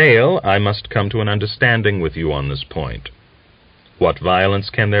detail, I must come to an understanding with you on this point." "What violence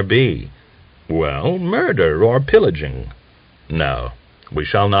can there be?" "Well, murder or pillaging." "No, we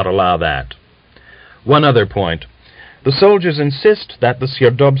shall not allow that." "One other point. The soldiers insist that the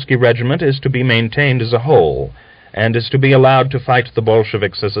Serdobsky Regiment is to be maintained as a whole, and is to be allowed to fight the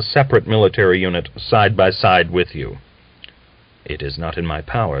Bolsheviks as a separate military unit side by side with you." "It is not in my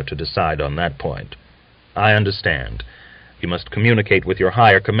power to decide on that point." "I understand. You must communicate with your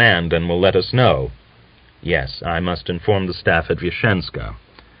higher command and will let us know." "Yes, I must inform the staff at Vyazhenska."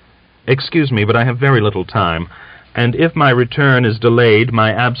 "Excuse me, but I have very little time, and if my return is delayed,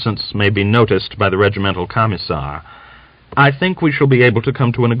 my absence may be noticed by the regimental commissar. I think we shall be able to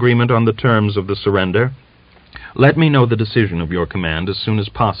come to an agreement on the terms of the surrender. Let me know the decision of your command as soon as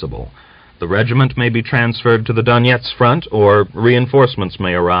possible. The regiment may be transferred to the Donetsk front, or reinforcements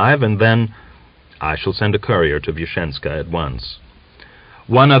may arrive, and then I shall send a courier to Vyazhenska at once.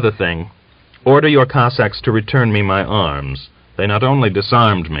 One other thing. Order your Cossacks to return me my arms. They not only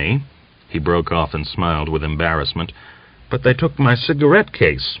disarmed me," he broke off and smiled with embarrassment, "but they took my cigarette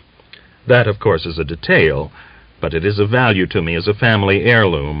case. That, of course, is a detail, but it is of value to me as a family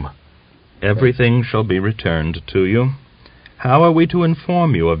heirloom. Everything shall be returned to you. How are we to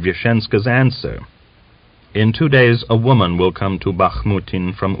inform you of Vyazhenska's answer?" "In 2 days a woman will come to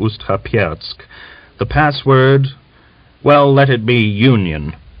Bakhmutin from Ust-Kharpyatsk. The password, well, let it be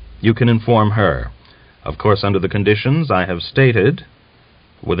Union. You can inform her. Of course, under the conditions I have stated."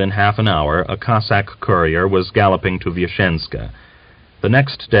 Within half an hour, a Cossack courier was galloping to Vyazhenska. The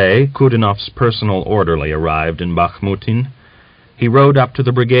next day, Kudinov's personal orderly arrived in Bakhmutin. He rode up to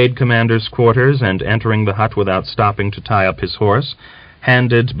the brigade commander's quarters, and entering the hut without stopping to tie up his horse,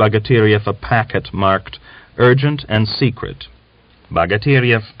 handed Bogatyrev a packet marked "Urgent and Secret."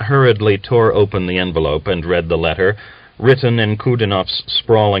 Bogatyrev hurriedly tore open the envelope and read the letter, written in Kudinov's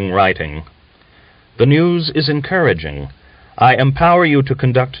sprawling writing. "The news is encouraging. I empower you to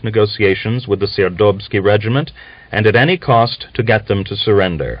conduct negotiations with the Serdobsky Regiment, and at any cost to get them to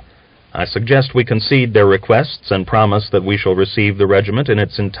surrender. I suggest we concede their requests and promise that we shall receive the regiment in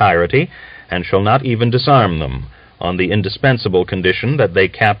its entirety, and shall not even disarm them, on the indispensable condition that they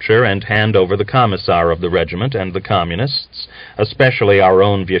capture and hand over the commissar of the regiment and the communists, especially our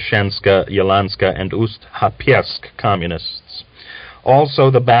own Vyazhenska, Yalanska, and Ust-Kharpyatsk communists. Also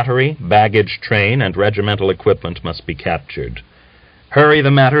the battery, baggage train, and regimental equipment must be captured. Hurry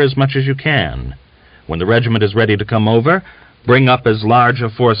the matter as much as you can. When the regiment is ready to come over, bring up as large a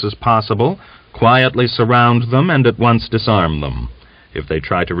force as possible, quietly surround them, and at once disarm them. If they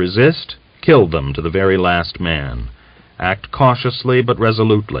try to resist, kill them to the very last man. Act cautiously but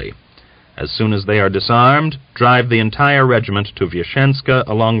resolutely. As soon as they are disarmed, drive the entire regiment to Vyashenska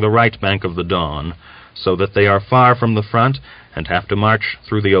along the right bank of the Don, so that they are far from the front and have to march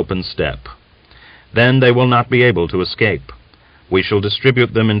through the open steppe. Then they will not be able to escape. We shall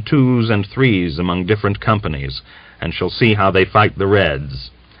distribute them in 2s and 3s among different companies, and shall see how they fight the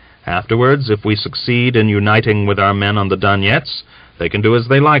Reds. Afterwards, if we succeed in uniting with our men on the Donets, they can do as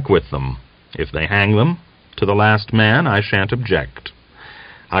they like with them. If they hang them, to the last man, I shan't object.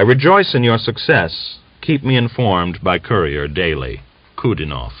 I rejoice in your success. Keep me informed by courier daily.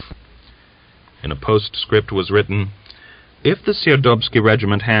 Kudinov. In a postscript was written, "If the Sierdobsky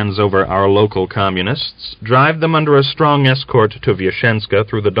regiment hands over our local communists, drive them under a strong escort to Vyashenska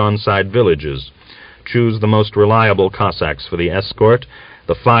through the Donside villages. Choose the most reliable Cossacks for the escort,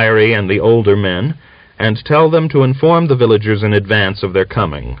 the fiery and the older men, and tell them to inform the villagers in advance of their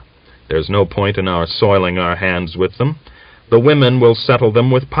coming. There's no point in our soiling our hands with them. The women will settle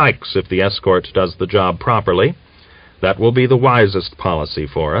them with pikes if the escort does the job properly. That will be the wisest policy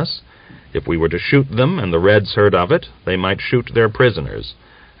for us. If we were to shoot them and the Reds heard of it, they might shoot their prisoners,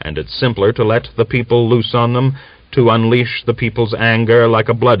 and it's simpler to let the people loose on them to unleash the people's anger like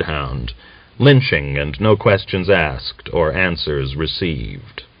a bloodhound, lynching and no questions asked or answers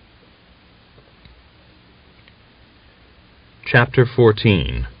received." Chapter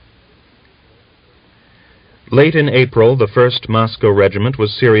 14. Late in April, the 1st Moscow Regiment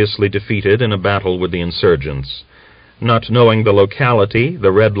was seriously defeated in a battle with the insurgents. Not knowing the locality,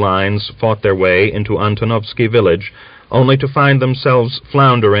 the Red Lines fought their way into Antonovsky village, only to find themselves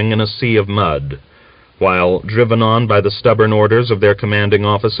floundering in a sea of mud. While driven on by the stubborn orders of their commanding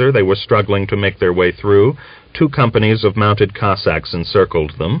officer, they were struggling to make their way through. 2 companies of mounted Cossacks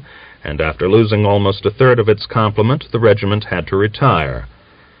encircled them, and after losing almost a third of its complement, the regiment had to retire.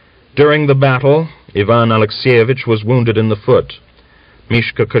 During the battle, Ivan Alexeyevich was wounded in the foot.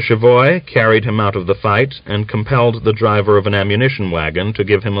 Mishka Koshevoy carried him out of the fight and compelled the driver of an ammunition wagon to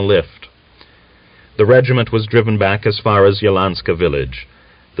give him a lift. The regiment was driven back as far as Yelanska village.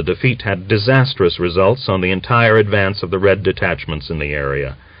 The defeat had disastrous results on the entire advance of the Red detachments in the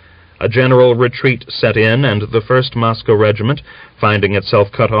area. A general retreat set in, and the 1st Moscow Regiment, finding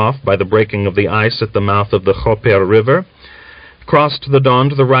itself cut off by the breaking of the ice at the mouth of the Khoper River, crossed the Don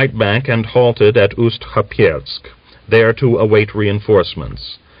to the right bank and halted at Ust-Khapyersk, there to await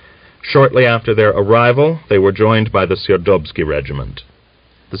reinforcements. Shortly after their arrival, they were joined by the Sierdobsky Regiment.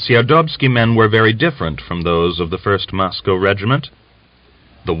 The Sierdobsky men were very different from those of the 1st Moscow Regiment.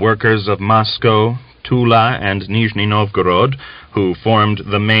 The workers of Moscow, Tula, and Nizhny Novgorod, who formed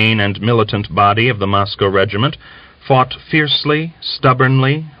the main and militant body of the Moscow Regiment, fought fiercely,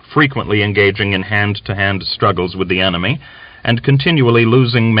 stubbornly, frequently engaging in hand-to-hand struggles with the enemy, and continually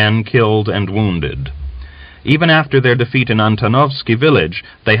losing men killed and wounded. Even after their defeat in Antonovsky village,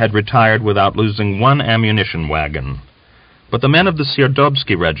 they had retired without losing one ammunition wagon. But the men of the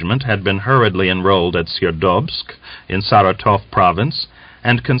Sierdobsky regiment had been hurriedly enrolled at Sierdobsk, in Saratov province,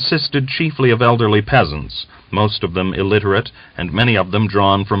 and consisted chiefly of elderly peasants, most of them illiterate, and many of them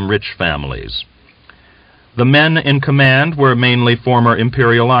drawn from rich families. The men in command were mainly former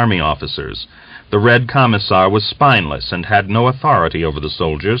Imperial Army officers. The Red Commissar was spineless and had no authority over the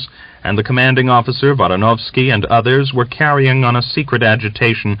soldiers, and the commanding officer, Voronovsky, and others were carrying on a secret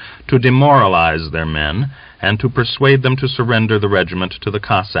agitation to demoralize their men and to persuade them to surrender the regiment to the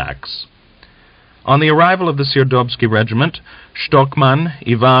Cossacks. On the arrival of the Sierdobsky regiment, Stockman,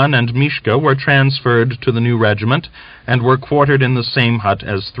 Ivan, and Mishka were transferred to the new regiment and were quartered in the same hut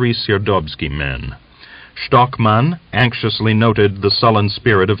as 3 Sierdobsky men. Stockman anxiously noted the sullen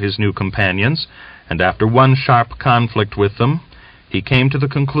spirit of his new companions, and after one sharp conflict with them, he came to the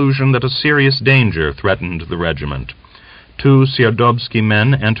conclusion that a serious danger threatened the regiment. 2 Sierdobsky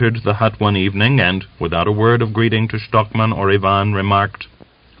men entered the hut one evening and, without a word of greeting to Stockman or Ivan, remarked,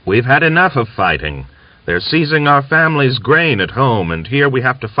 "We've had enough of fighting. They're seizing our family's grain at home, and here we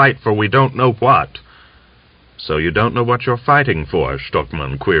have to fight for we don't know what." "So you don't know what you're fighting for?"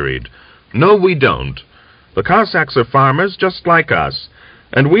 Stockman queried. "No, we don't. The Cossacks are farmers just like us,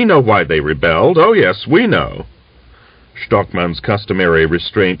 and we know why they rebelled. Oh, yes, we know." Stockman's customary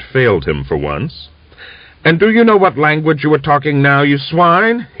restraint failed him for once. "And do you know what language you are talking now, you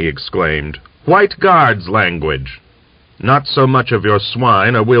swine?" he exclaimed. "White Guards' language." "Not so much of your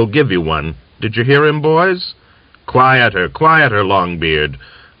swine, or we'll give you one. Did you hear him, boys? Quieter, quieter, Longbeard.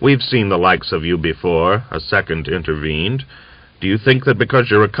 We've seen the likes of you before, a second intervened. Do you think that because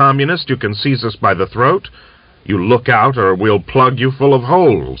you're a communist you can seize us by the throat? You look out or we'll plug you full of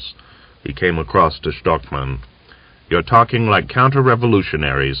holes. He came across to Stockman. You're talking like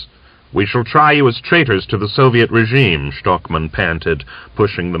counter-revolutionaries. We shall try you as traitors to the Soviet regime, Stockman panted,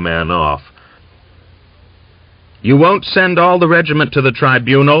 pushing the man off. You won't send all the regiment to the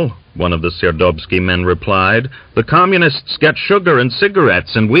tribunal, one of the Serdobsky men replied. The communists get sugar and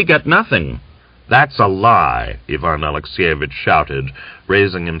cigarettes, and we get nothing. That's a lie, Ivan Alexeyevich shouted,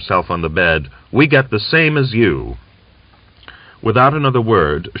 raising himself on the bed. We get the same as you. Without another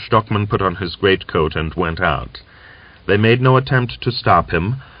word, Stockman put on his greatcoat and went out. They made no attempt to stop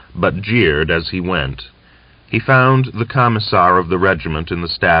him, but jeered as he went. He found the commissar of the regiment in the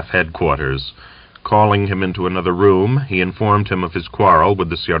staff headquarters. Calling him into another room, he informed him of his quarrel with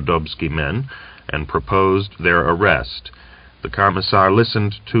the Serdobsky men, and proposed their arrest. The commissar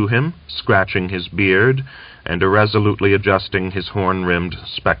listened to him, scratching his beard, and irresolutely adjusting his horn-rimmed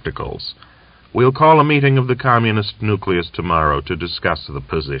spectacles. We'll call a meeting of the communist nucleus tomorrow to discuss the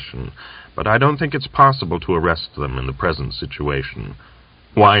position, but I don't think it's possible to arrest them in the present situation.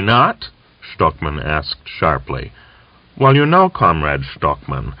 Why not? Stockman asked sharply. Well, you know, Comrade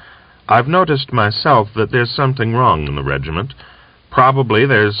Stockman, I've noticed myself that there's something wrong in the regiment. Probably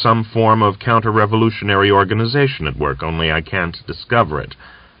there's some form of counter-revolutionary organization at work, only I can't discover it.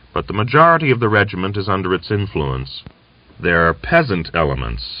 But the majority of the regiment is under its influence. There are peasant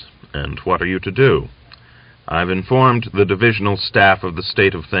elements, and what are you to do? I've informed the divisional staff of the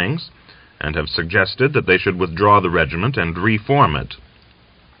state of things, and have suggested that they should withdraw the regiment and reform it.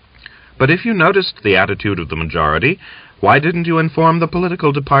 But if you noticed the attitude of the majority, why didn't you inform the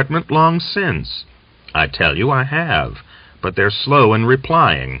political department long since? I tell you I have, but they're slow in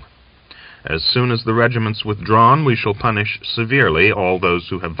replying. As soon as the regiment's withdrawn, we shall punish severely all those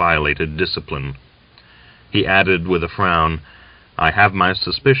who have violated discipline. He added with a frown, I have my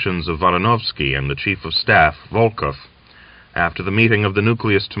suspicions of Voronovsky and the Chief of Staff, Volkov. After the meeting of the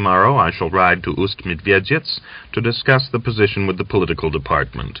nucleus tomorrow, I shall ride to Ust-Medvedets to discuss the position with the political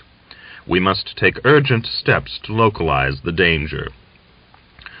department. We must take urgent steps to localize the danger.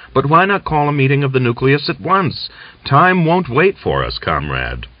 But why not call a meeting of the nucleus at once? Time won't wait for us,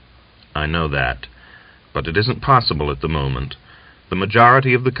 comrade. I know that, but it isn't possible at the moment. The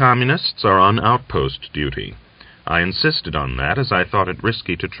majority of the communists are on outpost duty. I insisted on that, as I thought it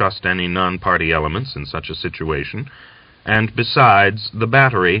risky to trust any non-party elements in such a situation. And besides, the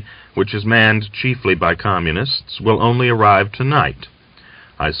battery, which is manned chiefly by communists, will only arrive tonight.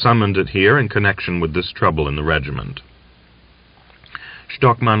 I summoned it here in connection with this trouble in the regiment.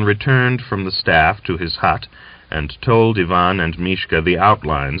 Stockman returned from the staff to his hut and told Ivan and Mishka the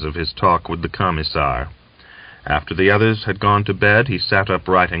outlines of his talk with the commissar. After the others had gone to bed, he sat up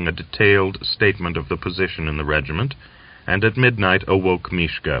writing a detailed statement of the position in the regiment, and at midnight awoke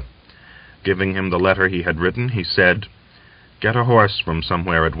Mishka. Giving him the letter he had written, he said, Get a horse from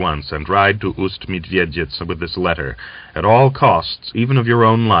somewhere at once and ride to Ust-Medvedets with this letter. At all costs, even of your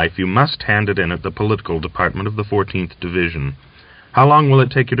own life, you must hand it in at the political department of the 14th Division. How long will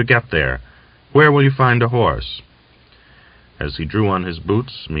it take you to get there? Where will you find a horse? As he drew on his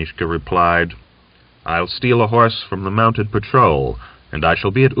boots, Mishka replied, I'll steal a horse from the mounted patrol, and I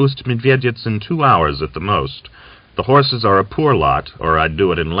shall be at Ust-Medvedets in 2 hours at the most. The horses are a poor lot, or I'd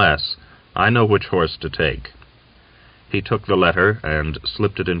do it in less. I know which horse to take. He took the letter and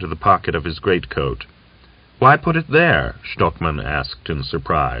slipped it into the pocket of his greatcoat. Why put it there? Stockman asked in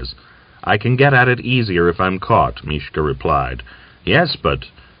surprise. I can get at it easier if I'm caught, Mishka replied. Yes, but,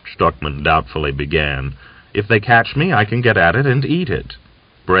 Stockman doubtfully began, if they catch me, I can get at it and eat it.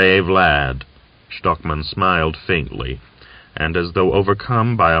 Brave lad. Stockman smiled faintly, and as though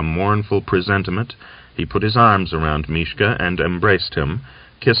overcome by a mournful presentiment, he put his arms around Mishka and embraced him,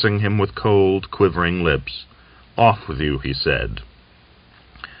 kissing him with cold, quivering lips. Off with you, he said.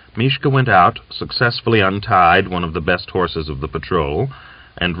 Mishka went out, successfully untied one of the best horses of the patrol,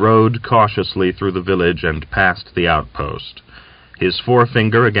 and rode cautiously through the village and past the outpost, his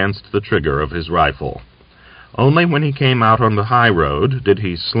forefinger against the trigger of his rifle. Only when he came out on the high road did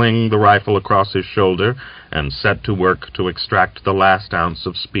he sling the rifle across his shoulder and set to work to extract the last ounce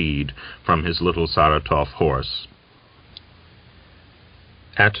of speed from his little Saratov horse.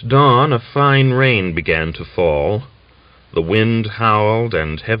 At dawn, a fine rain began to fall. The wind howled,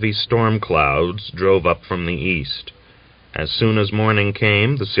 and heavy storm clouds drove up from the east. As soon as morning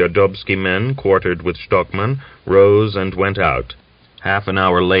came, the Serdobsky men, quartered with Stockman, rose and went out. Half an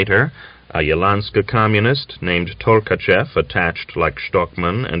hour later, a Yalanska communist named Tolkachev, attached like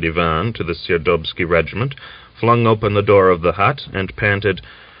Stockman and Ivan to the Serdobsky regiment, flung open the door of the hut, and panted,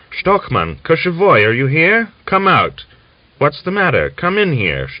 "Stockman, Koshevoy, are you here? Come out." "What's the matter? Come in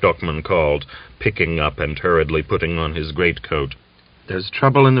here," Stockman called, picking up and hurriedly putting on his greatcoat. "There's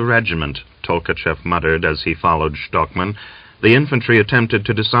trouble in the regiment," Tolkachev muttered as he followed Stockman. "The infantry attempted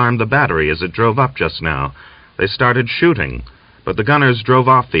to disarm the battery as it drove up just now. They started shooting, but the gunners drove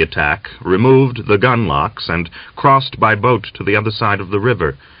off the attack, removed the gun locks, and crossed by boat to the other side of the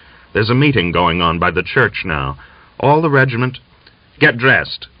river. There's a meeting going on by the church now. All the regiment—" "Get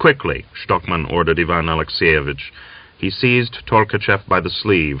dressed, quickly," Stockman ordered Ivan Alexeyevich. He seized Tolkachev by the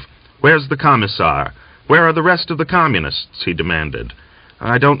sleeve. "Where's the commissar? Where are the rest of the communists?" he demanded.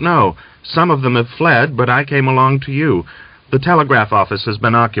 "I don't know. Some of them have fled, but I came along to you. The telegraph office has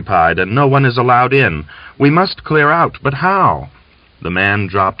been occupied, and no one is allowed in. We must clear out, but how?" The man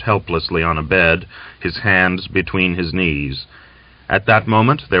dropped helplessly on a bed, his hands between his knees. At that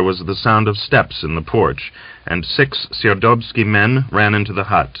moment there was the sound of steps in the porch, and 6 Sierdobsky men ran into the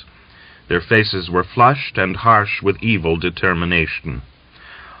hut. Their faces were flushed and harsh with evil determination.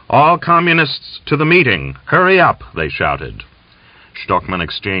 "All communists to the meeting! Hurry up!" they shouted. Stockman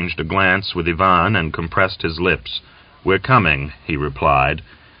exchanged a glance with Ivan and compressed his lips. "We're coming," he replied.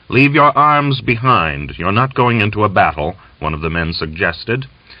 "Leave your arms behind. You're not going into a battle," one of the men suggested.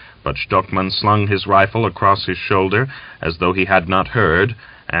 But Stockman slung his rifle across his shoulder as though he had not heard,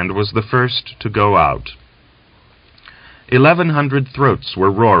 and was the first to go out. 1,100 throats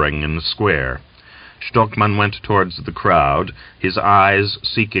were roaring in the square. Stockman went towards the crowd, his eyes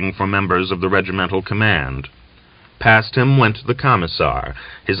seeking for members of the regimental command. Past him went the commissar,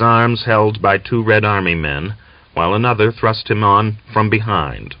 his arms held by 2 Red Army men, while another thrust him on from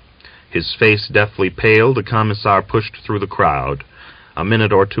behind. His face deathly pale, the commissar pushed through the crowd. A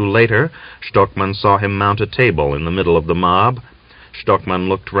minute or two later, Stockman saw him mount a table in the middle of the mob. Stockman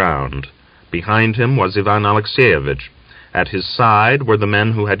looked round. Behind him was Ivan Alexeyevich. At his side were the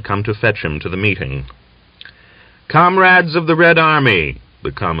men who had come to fetch him to the meeting. "Comrades of the Red Army,"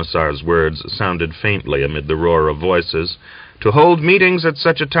 the commissar's words sounded faintly amid the roar of voices, "to hold meetings at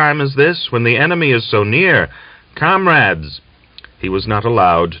such a time as this, when the enemy is so near. Comrades!" He was not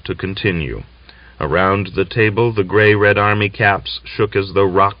allowed to continue. Around the table the gray Red Army caps shook as though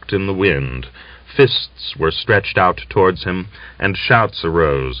rocked in the wind. Fists were stretched out towards him, and shouts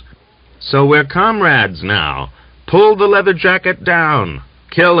arose. "So we're comrades now! Pull the leather jacket down!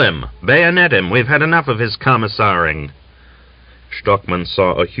 Kill him! Bayonet him! We've had enough of his commissaring!" Stockman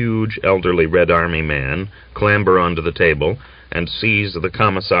saw a huge, elderly Red Army man clamber onto the table and seize the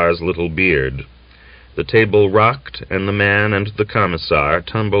commissar's little beard. The table rocked, and the man and the commissar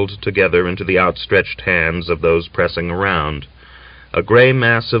tumbled together into the outstretched hands of those pressing around. A gray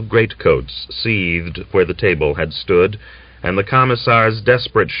mass of greatcoats seethed where the table had stood, and the commissar's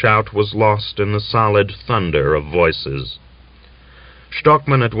desperate shout was lost in the solid thunder of voices.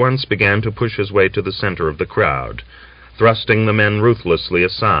 Stockman at once began to push his way to the center of the crowd, thrusting the men ruthlessly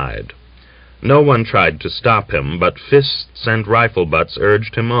aside. No one tried to stop him, but fists and rifle butts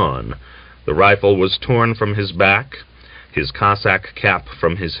urged him on. The rifle was torn from his back, his Cossack cap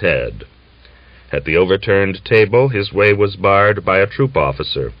from his head. At the overturned table, his way was barred by a troop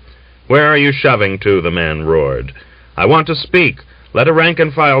officer. "Where are you shoving to?" the man roared. "I want to speak. Let a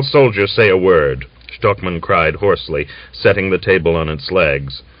rank-and-file soldier say a word," Stockman cried hoarsely, setting the table on its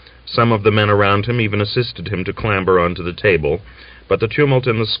legs. Some of the men around him even assisted him to clamber onto the table, but the tumult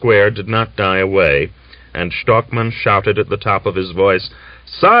in the square did not die away, and Stockman shouted at the top of his voice,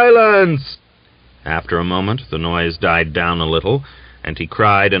 "Silence!" After a moment the noise died down a little, and he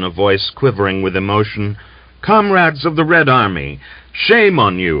cried in a voice quivering with emotion, "Comrades of the Red Army, shame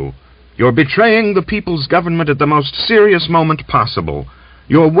on you! You're betraying the people's government at the most serious moment possible.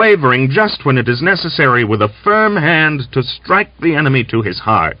 You're wavering just when it is necessary with a firm hand to strike the enemy to his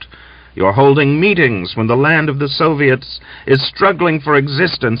heart. You're holding meetings when the land of the Soviets is struggling for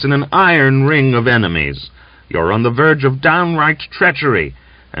existence in an iron ring of enemies. You're on the verge of downright treachery.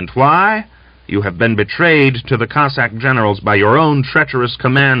 And why? You have been betrayed to the Cossack generals by your own treacherous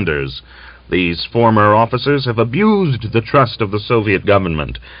commanders. These former officers have abused the trust of the Soviet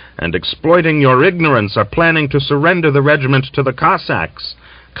government, and exploiting your ignorance are planning to surrender the regiment to the Cossacks.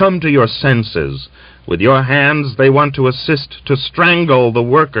 Come to your senses. With your hands they want to assist to strangle the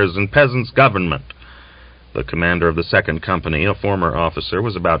workers' and peasants' government." The commander of the 2nd Company, a former officer,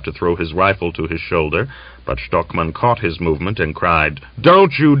 was about to throw his rifle to his shoulder, but Stockman caught his movement and cried,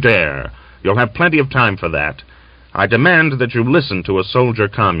 "Don't you dare! You'll have plenty of time for that. I demand that you listen to a soldier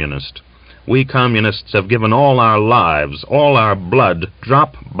communist. We communists have given all our lives, all our blood,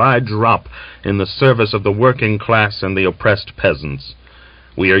 drop by drop, in the service of the working class and the oppressed peasants.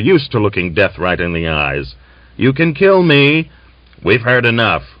 We are used to looking death right in the eyes. You can kill me!" "We've heard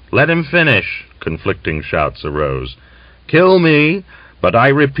enough. Let him finish," conflicting shouts arose. "Kill me, but I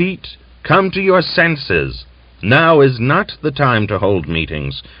repeat, come to your senses. Now is not the time to hold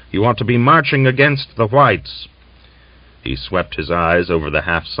meetings. You ought to be marching against the whites." He swept his eyes over the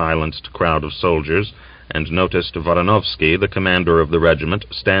half-silenced crowd of soldiers and noticed Voronovsky, the commander of the regiment,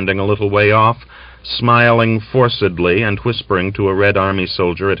 standing a little way off, smiling forcedly and whispering to a Red Army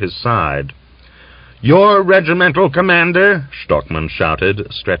soldier at his side. "Your regimental commander!" Stockman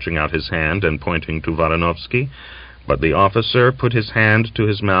shouted, stretching out his hand and pointing to Voronovsky, but the officer put his hand to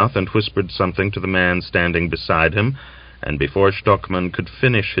his mouth and whispered something to the man standing beside him, and before Stockman could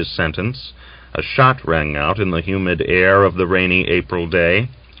finish his sentence, a shot rang out in the humid air of the rainy April day.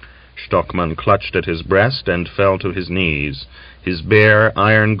 Stockman clutched at his breast and fell to his knees. His bare,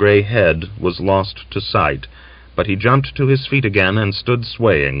 iron-gray head was lost to sight, but he jumped to his feet again and stood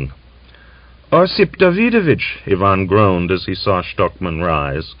swaying. "Osip Davidovich!" Ivan groaned as he saw Stockman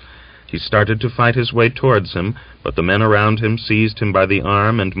rise. He started to fight his way towards him, but the men around him seized him by the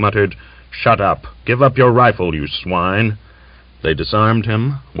arm and muttered, "Shut up! Give up your rifle, you swine!" They disarmed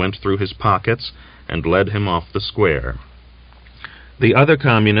him, went through his pockets, and led him off the square. The other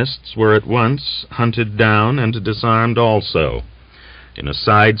communists were at once hunted down and disarmed also. In a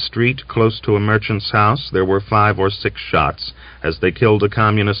side street close to a merchant's house there were 5 or 6 shots as they killed a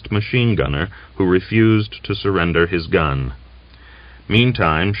communist machine-gunner who refused to surrender his gun.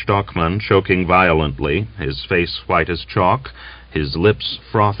 Meantime, Stockman, choking violently, his face white as chalk, his lips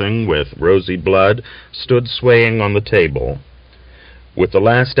frothing with rosy blood, stood swaying on the table. With the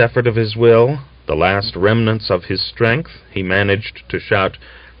last effort of his will, the last remnants of his strength, he managed to shout,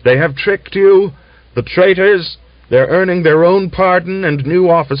 "They have tricked you! The traitors! They're earning their own pardon and new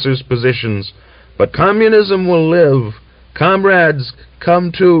officers' positions. But communism will live. Comrades,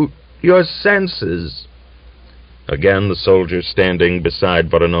 come to your senses." Again the soldier standing beside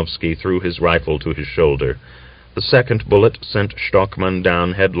Voronovsky threw his rifle to his shoulder. The second bullet sent Stockman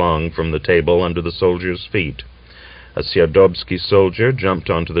down headlong from the table under the soldier's feet. A Sierdobsky soldier jumped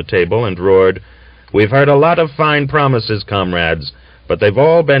onto the table and roared, "We've heard a lot of fine promises, comrades, but they've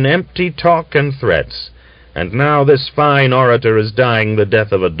all been empty talk and threats. And now this fine orator is dying the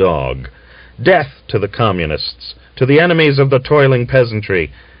death of a dog. Death to the communists, to the enemies of the toiling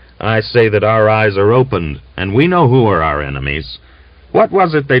peasantry. I say that our eyes are opened, and we know who are our enemies. What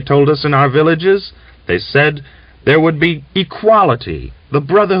was it they told us in our villages? They said there would be equality, the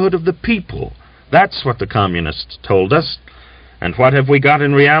brotherhood of the people. That's what the communists told us. And what have we got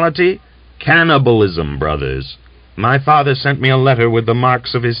in reality? Cannibalism, brothers. My father sent me a letter with the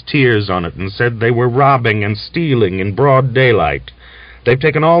marks of his tears on it and said they were robbing and stealing in broad daylight. They've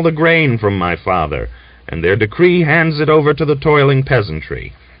taken all the grain from my father, and their decree hands it over to the toiling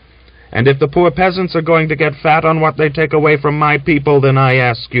peasantry. And if the poor peasants are going to get fat on what they take away from my people, then I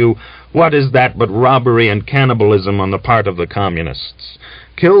ask you, what is that but robbery and cannibalism on the part of the communists?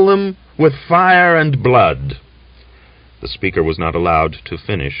 Kill them with fire and blood." The speaker was not allowed to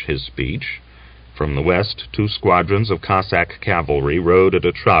finish his speech. From the west, 2 squadrons of Cossack cavalry rode at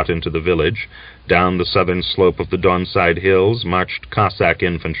a trot into the village. Down the southern slope of the Donside Hills marched Cossack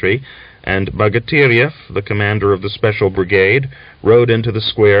infantry, and Bogatyrev, the commander of the special brigade, rode into the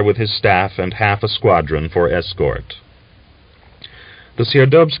square with his staff and half a squadron for escort. The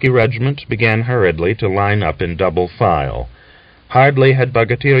Sierdobsky regiment began hurriedly to line up in double file. Hardly had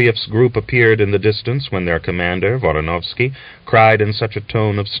Bogatyryev's group appeared in the distance when their commander, Voronovsky, cried in such a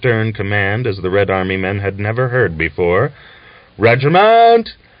tone of stern command as the Red Army men had never heard before,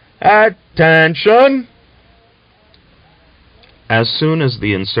 "Regiment, attention!" As soon as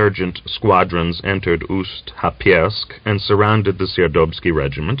the insurgent squadrons entered Ust-Hapiersk and surrounded the Sierdobsky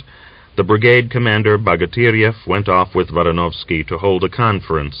regiment, the brigade commander Bogatyryev went off with Voronovsky to hold a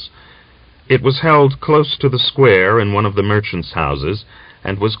conference. It was held close to the square in one of the merchants' houses,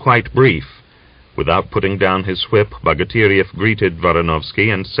 and was quite brief. Without putting down his whip, Bogatyryev greeted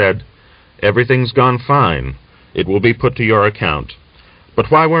Voronovsky and said, "Everything's gone fine. It will be put to your account. But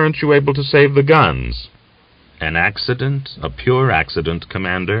why weren't you able to save the guns?" "An accident, a pure accident,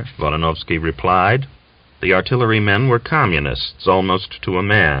 Commander," Voronovsky replied. "The artillerymen were communists, almost to a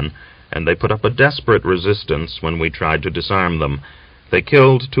man, and they put up a desperate resistance when we tried to disarm them. They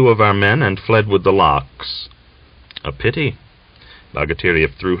killed 2 of our men and fled with the locks." "A pity."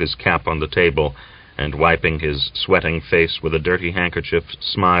 Bogatyryev threw his cap on the table, and wiping his sweating face with a dirty handkerchief,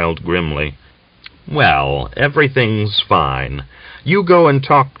 smiled grimly. "Well, everything's fine. You go and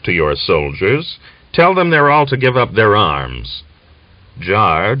talk to your soldiers. Tell them they're all to give up their arms."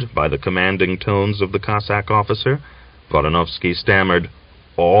 Jarred by the commanding tones of the Cossack officer, Voronovsky stammered,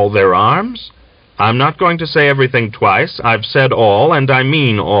 "All their arms? I'm not going to say everything twice. I've said all, and I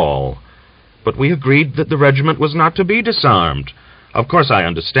mean all. But we agreed that the regiment was not to be disarmed. Of course, I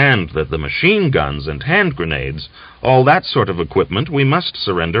understand that the machine guns and hand grenades, all that sort of equipment, we must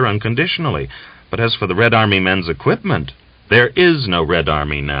surrender unconditionally. But as for the Red Army men's equipment, there is no Red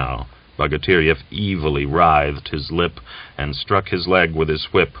Army now. Bogatyrev evilly writhed his lip and struck his leg with his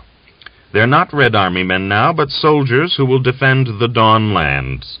whip. They're not Red Army men now, but soldiers who will defend the Dawn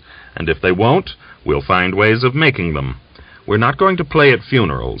lands. And if they won't, we'll find ways of making them. We're not going to play at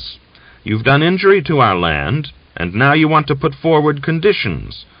funerals. You've done injury to our land, and now you want to put forward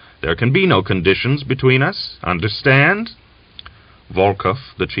conditions. There can be no conditions between us, understand? Volkov,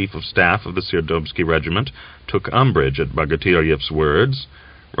 the chief of staff of the Sierdobski regiment, took umbrage at Bogatyryev's words.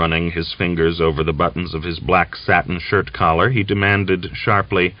 Running his fingers over the buttons of his black satin shirt collar, he demanded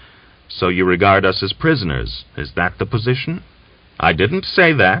sharply, "So you regard us as prisoners? Is that the position?" "I didn't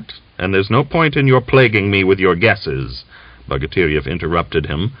say that, and there's no point in your plaguing me with your guesses," Bogatyryev interrupted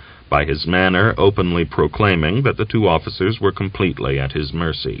him, by his manner openly proclaiming that the two officers were completely at his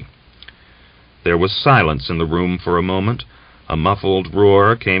mercy. There was silence in the room for a moment. A muffled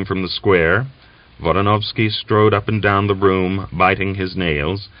roar came from the square. Voronovsky strode up and down the room, biting his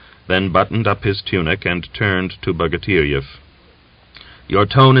nails, then buttoned up his tunic and turned to Bogatyryev. "Your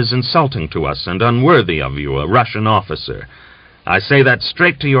tone is insulting to us and unworthy of you, a Russian officer. I say that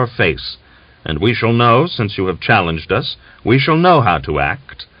straight to your face, and we shall know, since you have challenged us, we shall know how to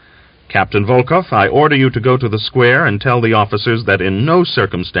act. Captain Volkov, I order you to go to the square and tell the officers that in no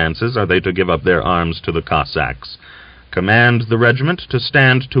circumstances are they to give up their arms to the Cossacks. Command the regiment to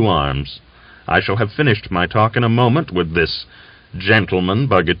stand to arms. I shall have finished my talk in a moment with this gentleman,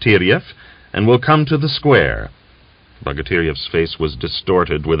 Bogatyryev, and will come to the square." Bogatyryev's face was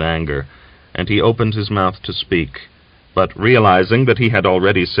distorted with anger, and he opened his mouth to speak. But realizing that he had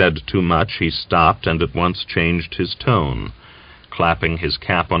already said too much, he stopped and at once changed his tone. Clapping his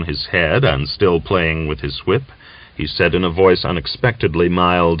cap on his head and still playing with his whip, he said in a voice unexpectedly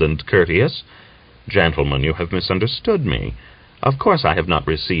mild and courteous, "Gentlemen, you have misunderstood me. Of course I have not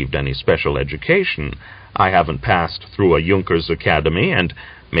received any special education. I haven't passed through a Junkers Academy, and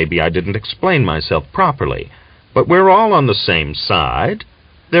maybe I didn't explain myself properly. But we're all on the same side.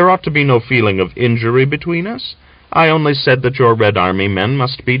 There ought to be no feeling of injury between us. I only said that your Red Army men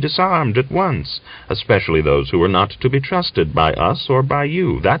must be disarmed at once, especially those who are not to be trusted by us or by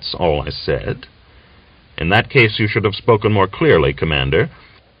you. That's all I said." "In that case you should have spoken more clearly, Commander.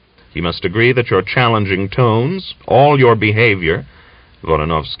 You must agree that your challenging tones, all your behavior—"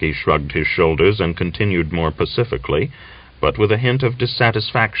 Voronovsky shrugged his shoulders and continued more pacifically, but with a hint of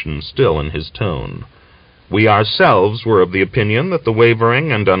dissatisfaction still in his tone. "We ourselves were of the opinion that the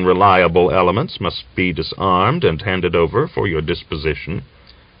wavering and unreliable elements must be disarmed and handed over for your disposition."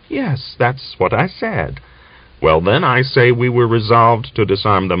 "Yes, that's what I said." "Well, then, I say we were resolved to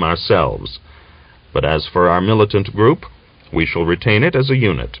disarm them ourselves. But as for our militant group, we shall retain it as a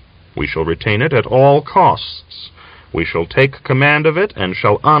unit. We shall retain it at all costs. We shall take command of it and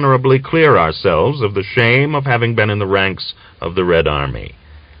shall honorably clear ourselves of the shame of having been in the ranks of the Red Army.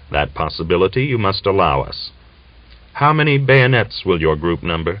 That possibility you must allow us. How many bayonets will your group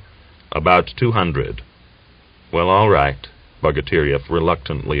number?" "About 200. "Well, all right," Bogatyryev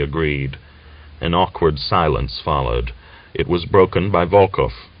reluctantly agreed. An awkward silence followed. It was broken by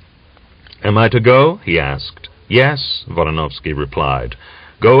Volkov. "Am I to go?" he asked. "Yes," Voronovsky replied.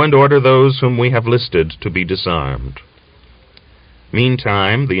 "Go and order those whom we have listed to be disarmed."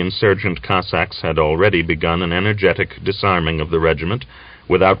 Meantime, the insurgent Cossacks had already begun an energetic disarming of the regiment,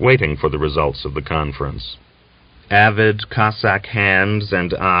 without waiting for the results of the conference. Avid Cossack hands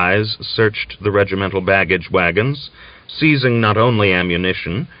and eyes searched the regimental baggage wagons, seizing not only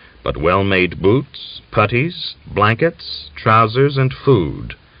ammunition, but well-made boots, puttees, blankets, trousers, and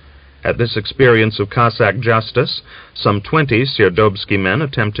food. At this experience of Cossack justice, some 20 Sierdobski men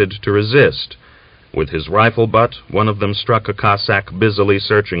attempted to resist. With his rifle butt, one of them struck a Cossack busily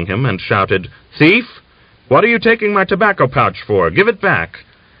searching him and shouted, "Thief! What are you taking my tobacco pouch for? Give it back!"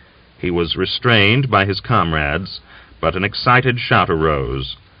 He was restrained by his comrades, but an excited shout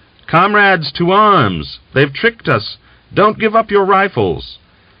arose. "Comrades, to arms! They've tricked us! Don't give up your rifles!"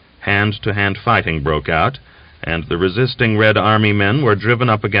 Hand-to-hand fighting broke out, and the resisting Red Army men were driven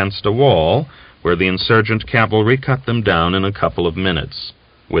up against a wall, where the insurgent cavalry cut them down in a couple of minutes.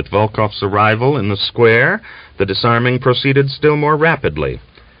 With Volkov's arrival in the square, the disarming proceeded still more rapidly.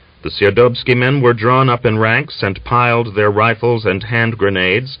 The Sierdobski men were drawn up in ranks and piled their rifles and hand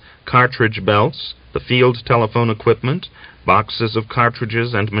grenades, cartridge belts, the field telephone equipment, boxes of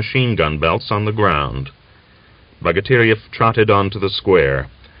cartridges and machine gun belts on the ground. Bogatyryev trotted on to the square.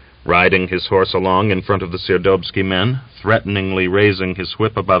 Riding his horse along in front of the Sierdobski men, threateningly raising his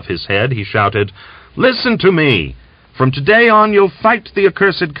whip above his head, he shouted, "Listen to me! From today on you'll fight the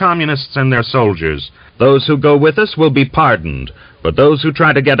accursed communists and their soldiers. Those who go with us will be pardoned, but those who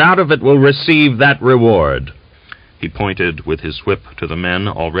try to get out of it will receive that reward." He pointed with his whip to the men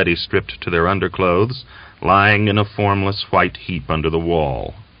already stripped to their underclothes, lying in a formless white heap under the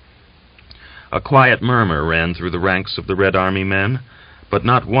wall. A quiet murmur ran through the ranks of the Red Army men, but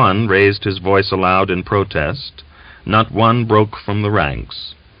not one raised his voice aloud in protest. Not one broke from the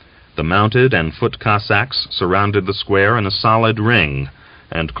ranks. The mounted and foot Cossacks surrounded the square in a solid ring,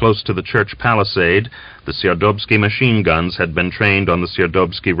 and close to the church palisade, the Sierdobski machine guns had been trained on the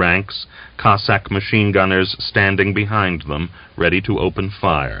Sierdobski ranks, Cossack machine gunners standing behind them, ready to open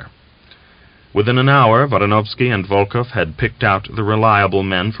fire. Within an hour, Voronovsky and Volkov had picked out the reliable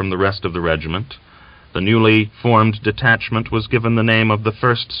men from the rest of the regiment. The newly formed detachment was given the name of the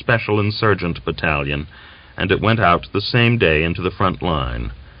 1st Special Insurgent Battalion, and it went out the same day into the front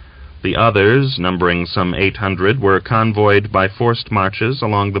line. The others, numbering some 800, were convoyed by forced marches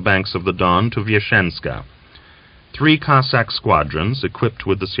along the banks of the Don to Vyeshenska. 3 Cossack squadrons, equipped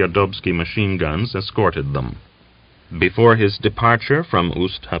with the Sierdobski machine guns, escorted them. Before his departure from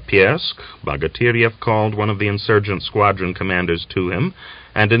Ust-Hapiersk, Bogatyrev called one of the insurgent squadron commanders to him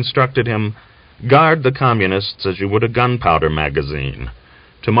and instructed him, "Guard the communists as you would a gunpowder magazine.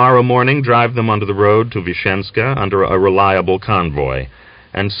 Tomorrow morning drive them onto the road to Vyeshenska under a reliable convoy,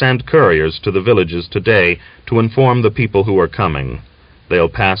 and send couriers to the villages today to inform the people who are coming. They'll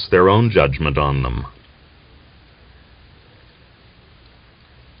pass their own judgment on them."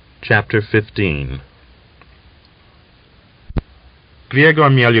 Chapter 15. Griegor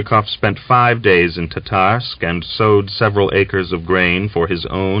Melyukov spent 5 days in Tatarsk and sowed several acres of grain for his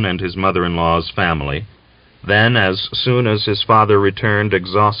own and his mother-in-law's family. Then, as soon as his father returned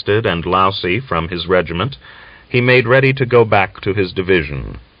exhausted and lousy from his regiment, he made ready to go back to his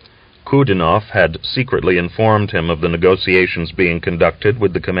division. Kudinov had secretly informed him of the negotiations being conducted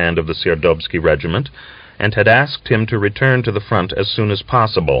with the command of the Sierdobski regiment, and had asked him to return to the front as soon as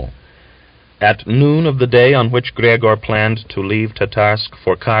possible. At noon of the day on which Griegor planned to leave Tatarsk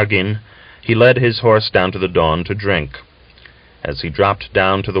for Kargin, he led his horse down to the Don to drink. As he dropped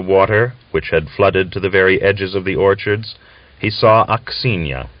down to the water, which had flooded to the very edges of the orchards, he saw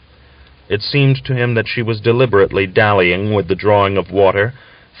Aksiniya. It seemed to him that she was deliberately dallying with the drawing of water,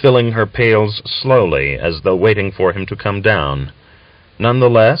 filling her pails slowly, as though waiting for him to come down. None the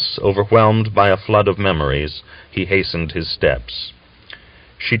less, overwhelmed by a flood of memories, he hastened his steps.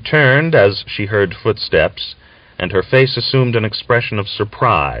 She turned as she heard footsteps, and her face assumed an expression of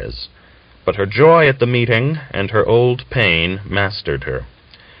surprise. But her joy at the meeting and her old pain mastered her.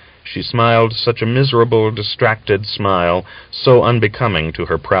 She smiled such a miserable, distracted smile, so unbecoming to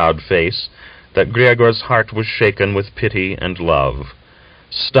her proud face, that Griegor's heart was shaken with pity and love.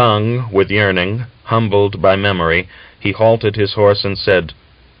 Stung with yearning, humbled by memory, he halted his horse and said,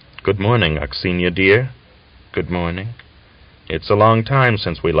 "Good morning, Aksiniya, dear." "Good morning." "It's a long time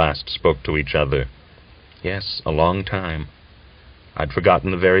since we last spoke to each other." "Yes, a long time." "I'd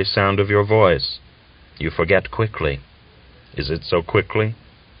forgotten the very sound of your voice." "You forget quickly." "Is it so quickly?"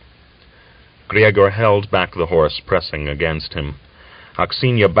 Griegor held back the horse, pressing against him.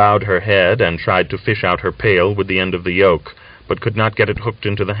 Aksiniya bowed her head and tried to fish out her pail with the end of the yoke, but could not get it hooked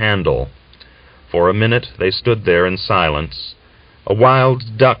into the handle. For a minute they stood there in silence. A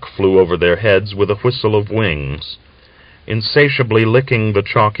wild duck flew over their heads with a whistle of wings. Insatiably licking the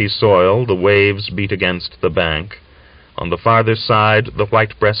chalky soil, the waves beat against the bank. On the farther side, the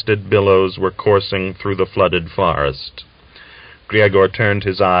white-breasted billows were coursing through the flooded forest. Griegor turned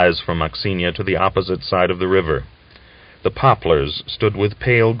his eyes from Aksiniya to the opposite side of the river. The poplars stood with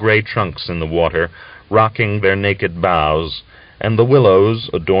pale gray trunks in the water, rocking their naked boughs, and the willows,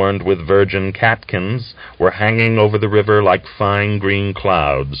 adorned with virgin catkins, were hanging over the river like fine green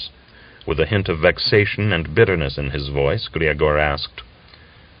clouds. With a hint of vexation and bitterness in his voice, Griegor asked,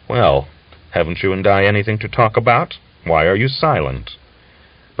 "Well, haven't you and I anything to talk about? Why are you silent?"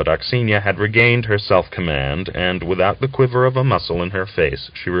 But Aksiniya had regained her self-command, and without the quiver of a muscle in her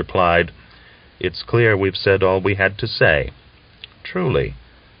face, she replied, "It's clear we've said all we had to say." "Truly.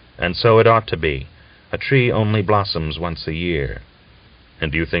 And so it ought to be. A tree only blossoms once a year."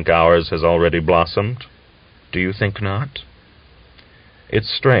 "And do you think ours has already blossomed?" "Do you think not?" "It's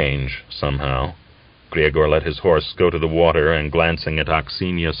strange, somehow." Griegor let his horse go to the water, and glancing at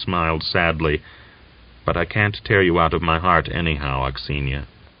Aksiniya, smiled sadly. "But I can't tear you out of my heart anyhow, Aksiniya.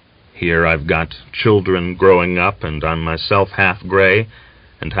 Here I've got children growing up, and I'm myself half-gray,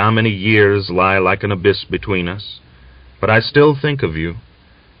 and how many years lie like an abyss between us. But I still think of you.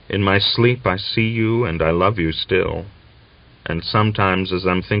 In my sleep I see you, and I love you still. And sometimes, as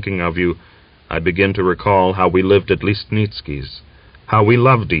I'm thinking of you, I begin to recall how we lived at Listnitsky's, how we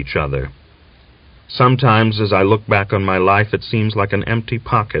loved each other. Sometimes, as I look back on my life, it seems like an empty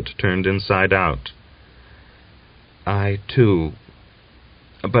pocket turned inside out. I, too.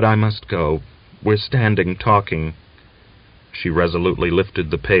 But I must go. We're standing, talking. She resolutely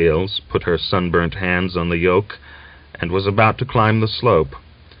lifted the pails, put her sunburnt hands on the yoke, and was about to climb the slope.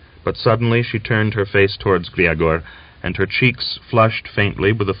 But suddenly she turned her face towards Gregor, and her cheeks flushed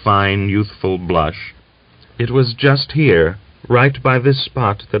faintly with a fine, youthful blush. It was just here, right by this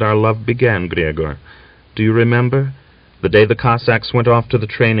spot, that our love began, Gregor. Do you remember? The day the Cossacks went off to the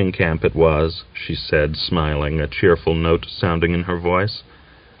training camp it was, she said, smiling, a cheerful note sounding in her voice.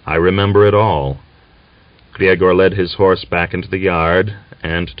 I remember it all. Gregor led his horse back into the yard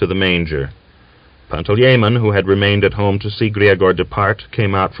and to the manger. Panteleimon, who had remained at home to see Gregor depart,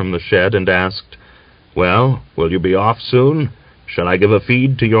 came out from the shed and asked, Well, will you be off soon? Shall I give a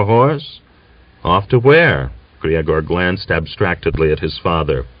feed to your horse? Off to where? Gregor glanced abstractedly at his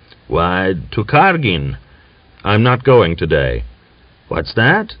father. Why, to Kargin. I'm not going today. What's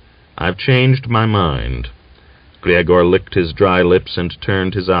that? I've changed my mind. Gregor licked his dry lips and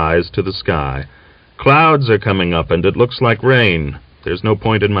turned his eyes to the sky. Clouds are coming up, and it looks like rain. There's no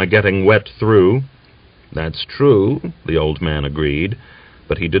point in my getting wet through. That's true, the old man agreed,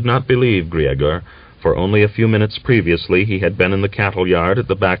 but he did not believe Gregor, for only a few minutes previously he had been in the cattle yard at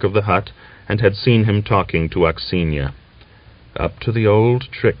the back of the hut and had seen him talking to Aksenia. Up to the old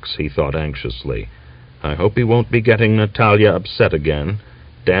tricks, he thought anxiously. I hope he won't be getting Natalia upset again.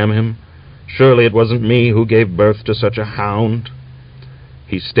 Damn him. Surely it wasn't me who gave birth to such a hound.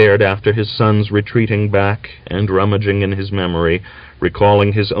 He stared after his son's retreating back, and rummaging in his memory,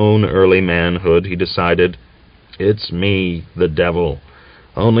 recalling his own early manhood, he decided, It's me, the devil.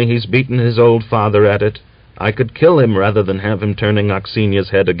 Only he's beaten his old father at it. I could kill him rather than have him turning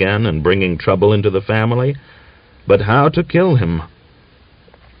Aksenia's head again and bringing trouble into the family. But how to kill him?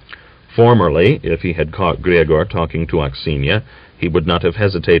 Formerly, if he had caught Gregor talking to Aksenia, he would not have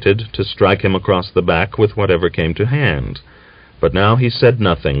hesitated to strike him across the back with whatever came to hand. But now he said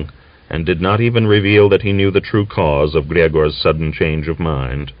nothing, and did not even reveal that he knew the true cause of Gregor's sudden change of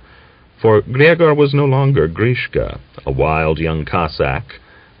mind. For Gregor was no longer Grishka, a wild young Cossack,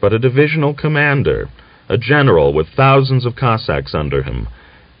 but a divisional commander, a general with thousands of Cossacks under him,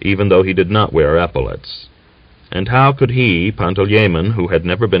 even though he did not wear epaulets. And how could he, Panteleimon, who had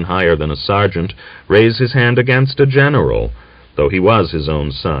never been higher than a sergeant, raise his hand against a general, though he was his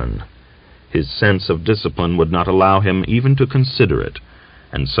own son? His sense of discipline would not allow him even to consider it,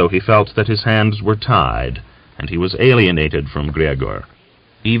 and so he felt that his hands were tied, and he was alienated from Gregor.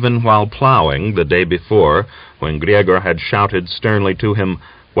 Even while plowing the day before, when Gregor had shouted sternly to him,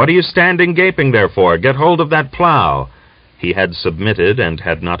 What are you standing gaping there for? Get hold of that plow! He had submitted and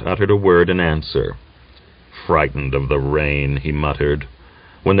had not uttered a word in answer. Frightened of the rain, he muttered,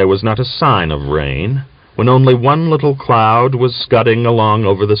 when there was not a sign of rain, when only one little cloud was scudding along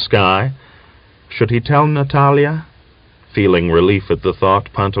over the sky. Should he tell Natalia? Feeling relief at the thought,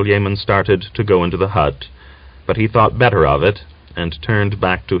 Panteleimon started to go into the hut, but he thought better of it, and turned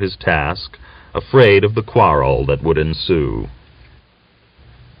back to his task, afraid of the quarrel that would ensue.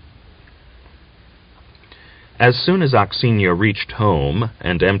 As soon as Aksenia reached home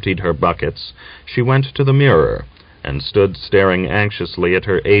and emptied her buckets, she went to the mirror, and stood staring anxiously at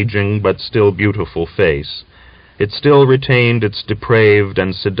her aging but still beautiful face. It still retained its depraved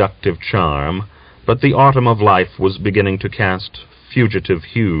and seductive charm, but the autumn of life was beginning to cast fugitive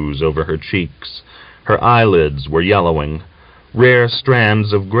hues over her cheeks. Her eyelids were yellowing. Rare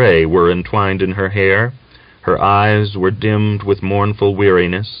strands of gray were entwined in her hair. Her eyes were dimmed with mournful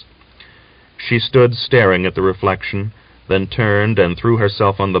weariness. She stood staring at the reflection, then turned and threw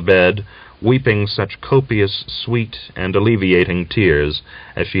herself on the bed, weeping such copious, sweet, and alleviating tears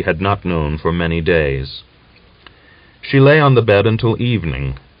as she had not known for many days. She lay on the bed until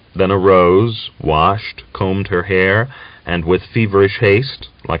evening, then arose, washed, combed her hair, and with feverish haste,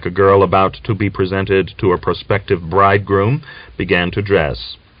 like a girl about to be presented to a prospective bridegroom, began to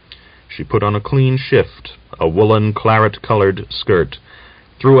dress. She put on a clean shift, a woolen claret-colored skirt,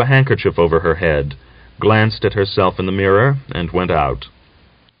 threw a handkerchief over her head, glanced at herself in the mirror, and went out.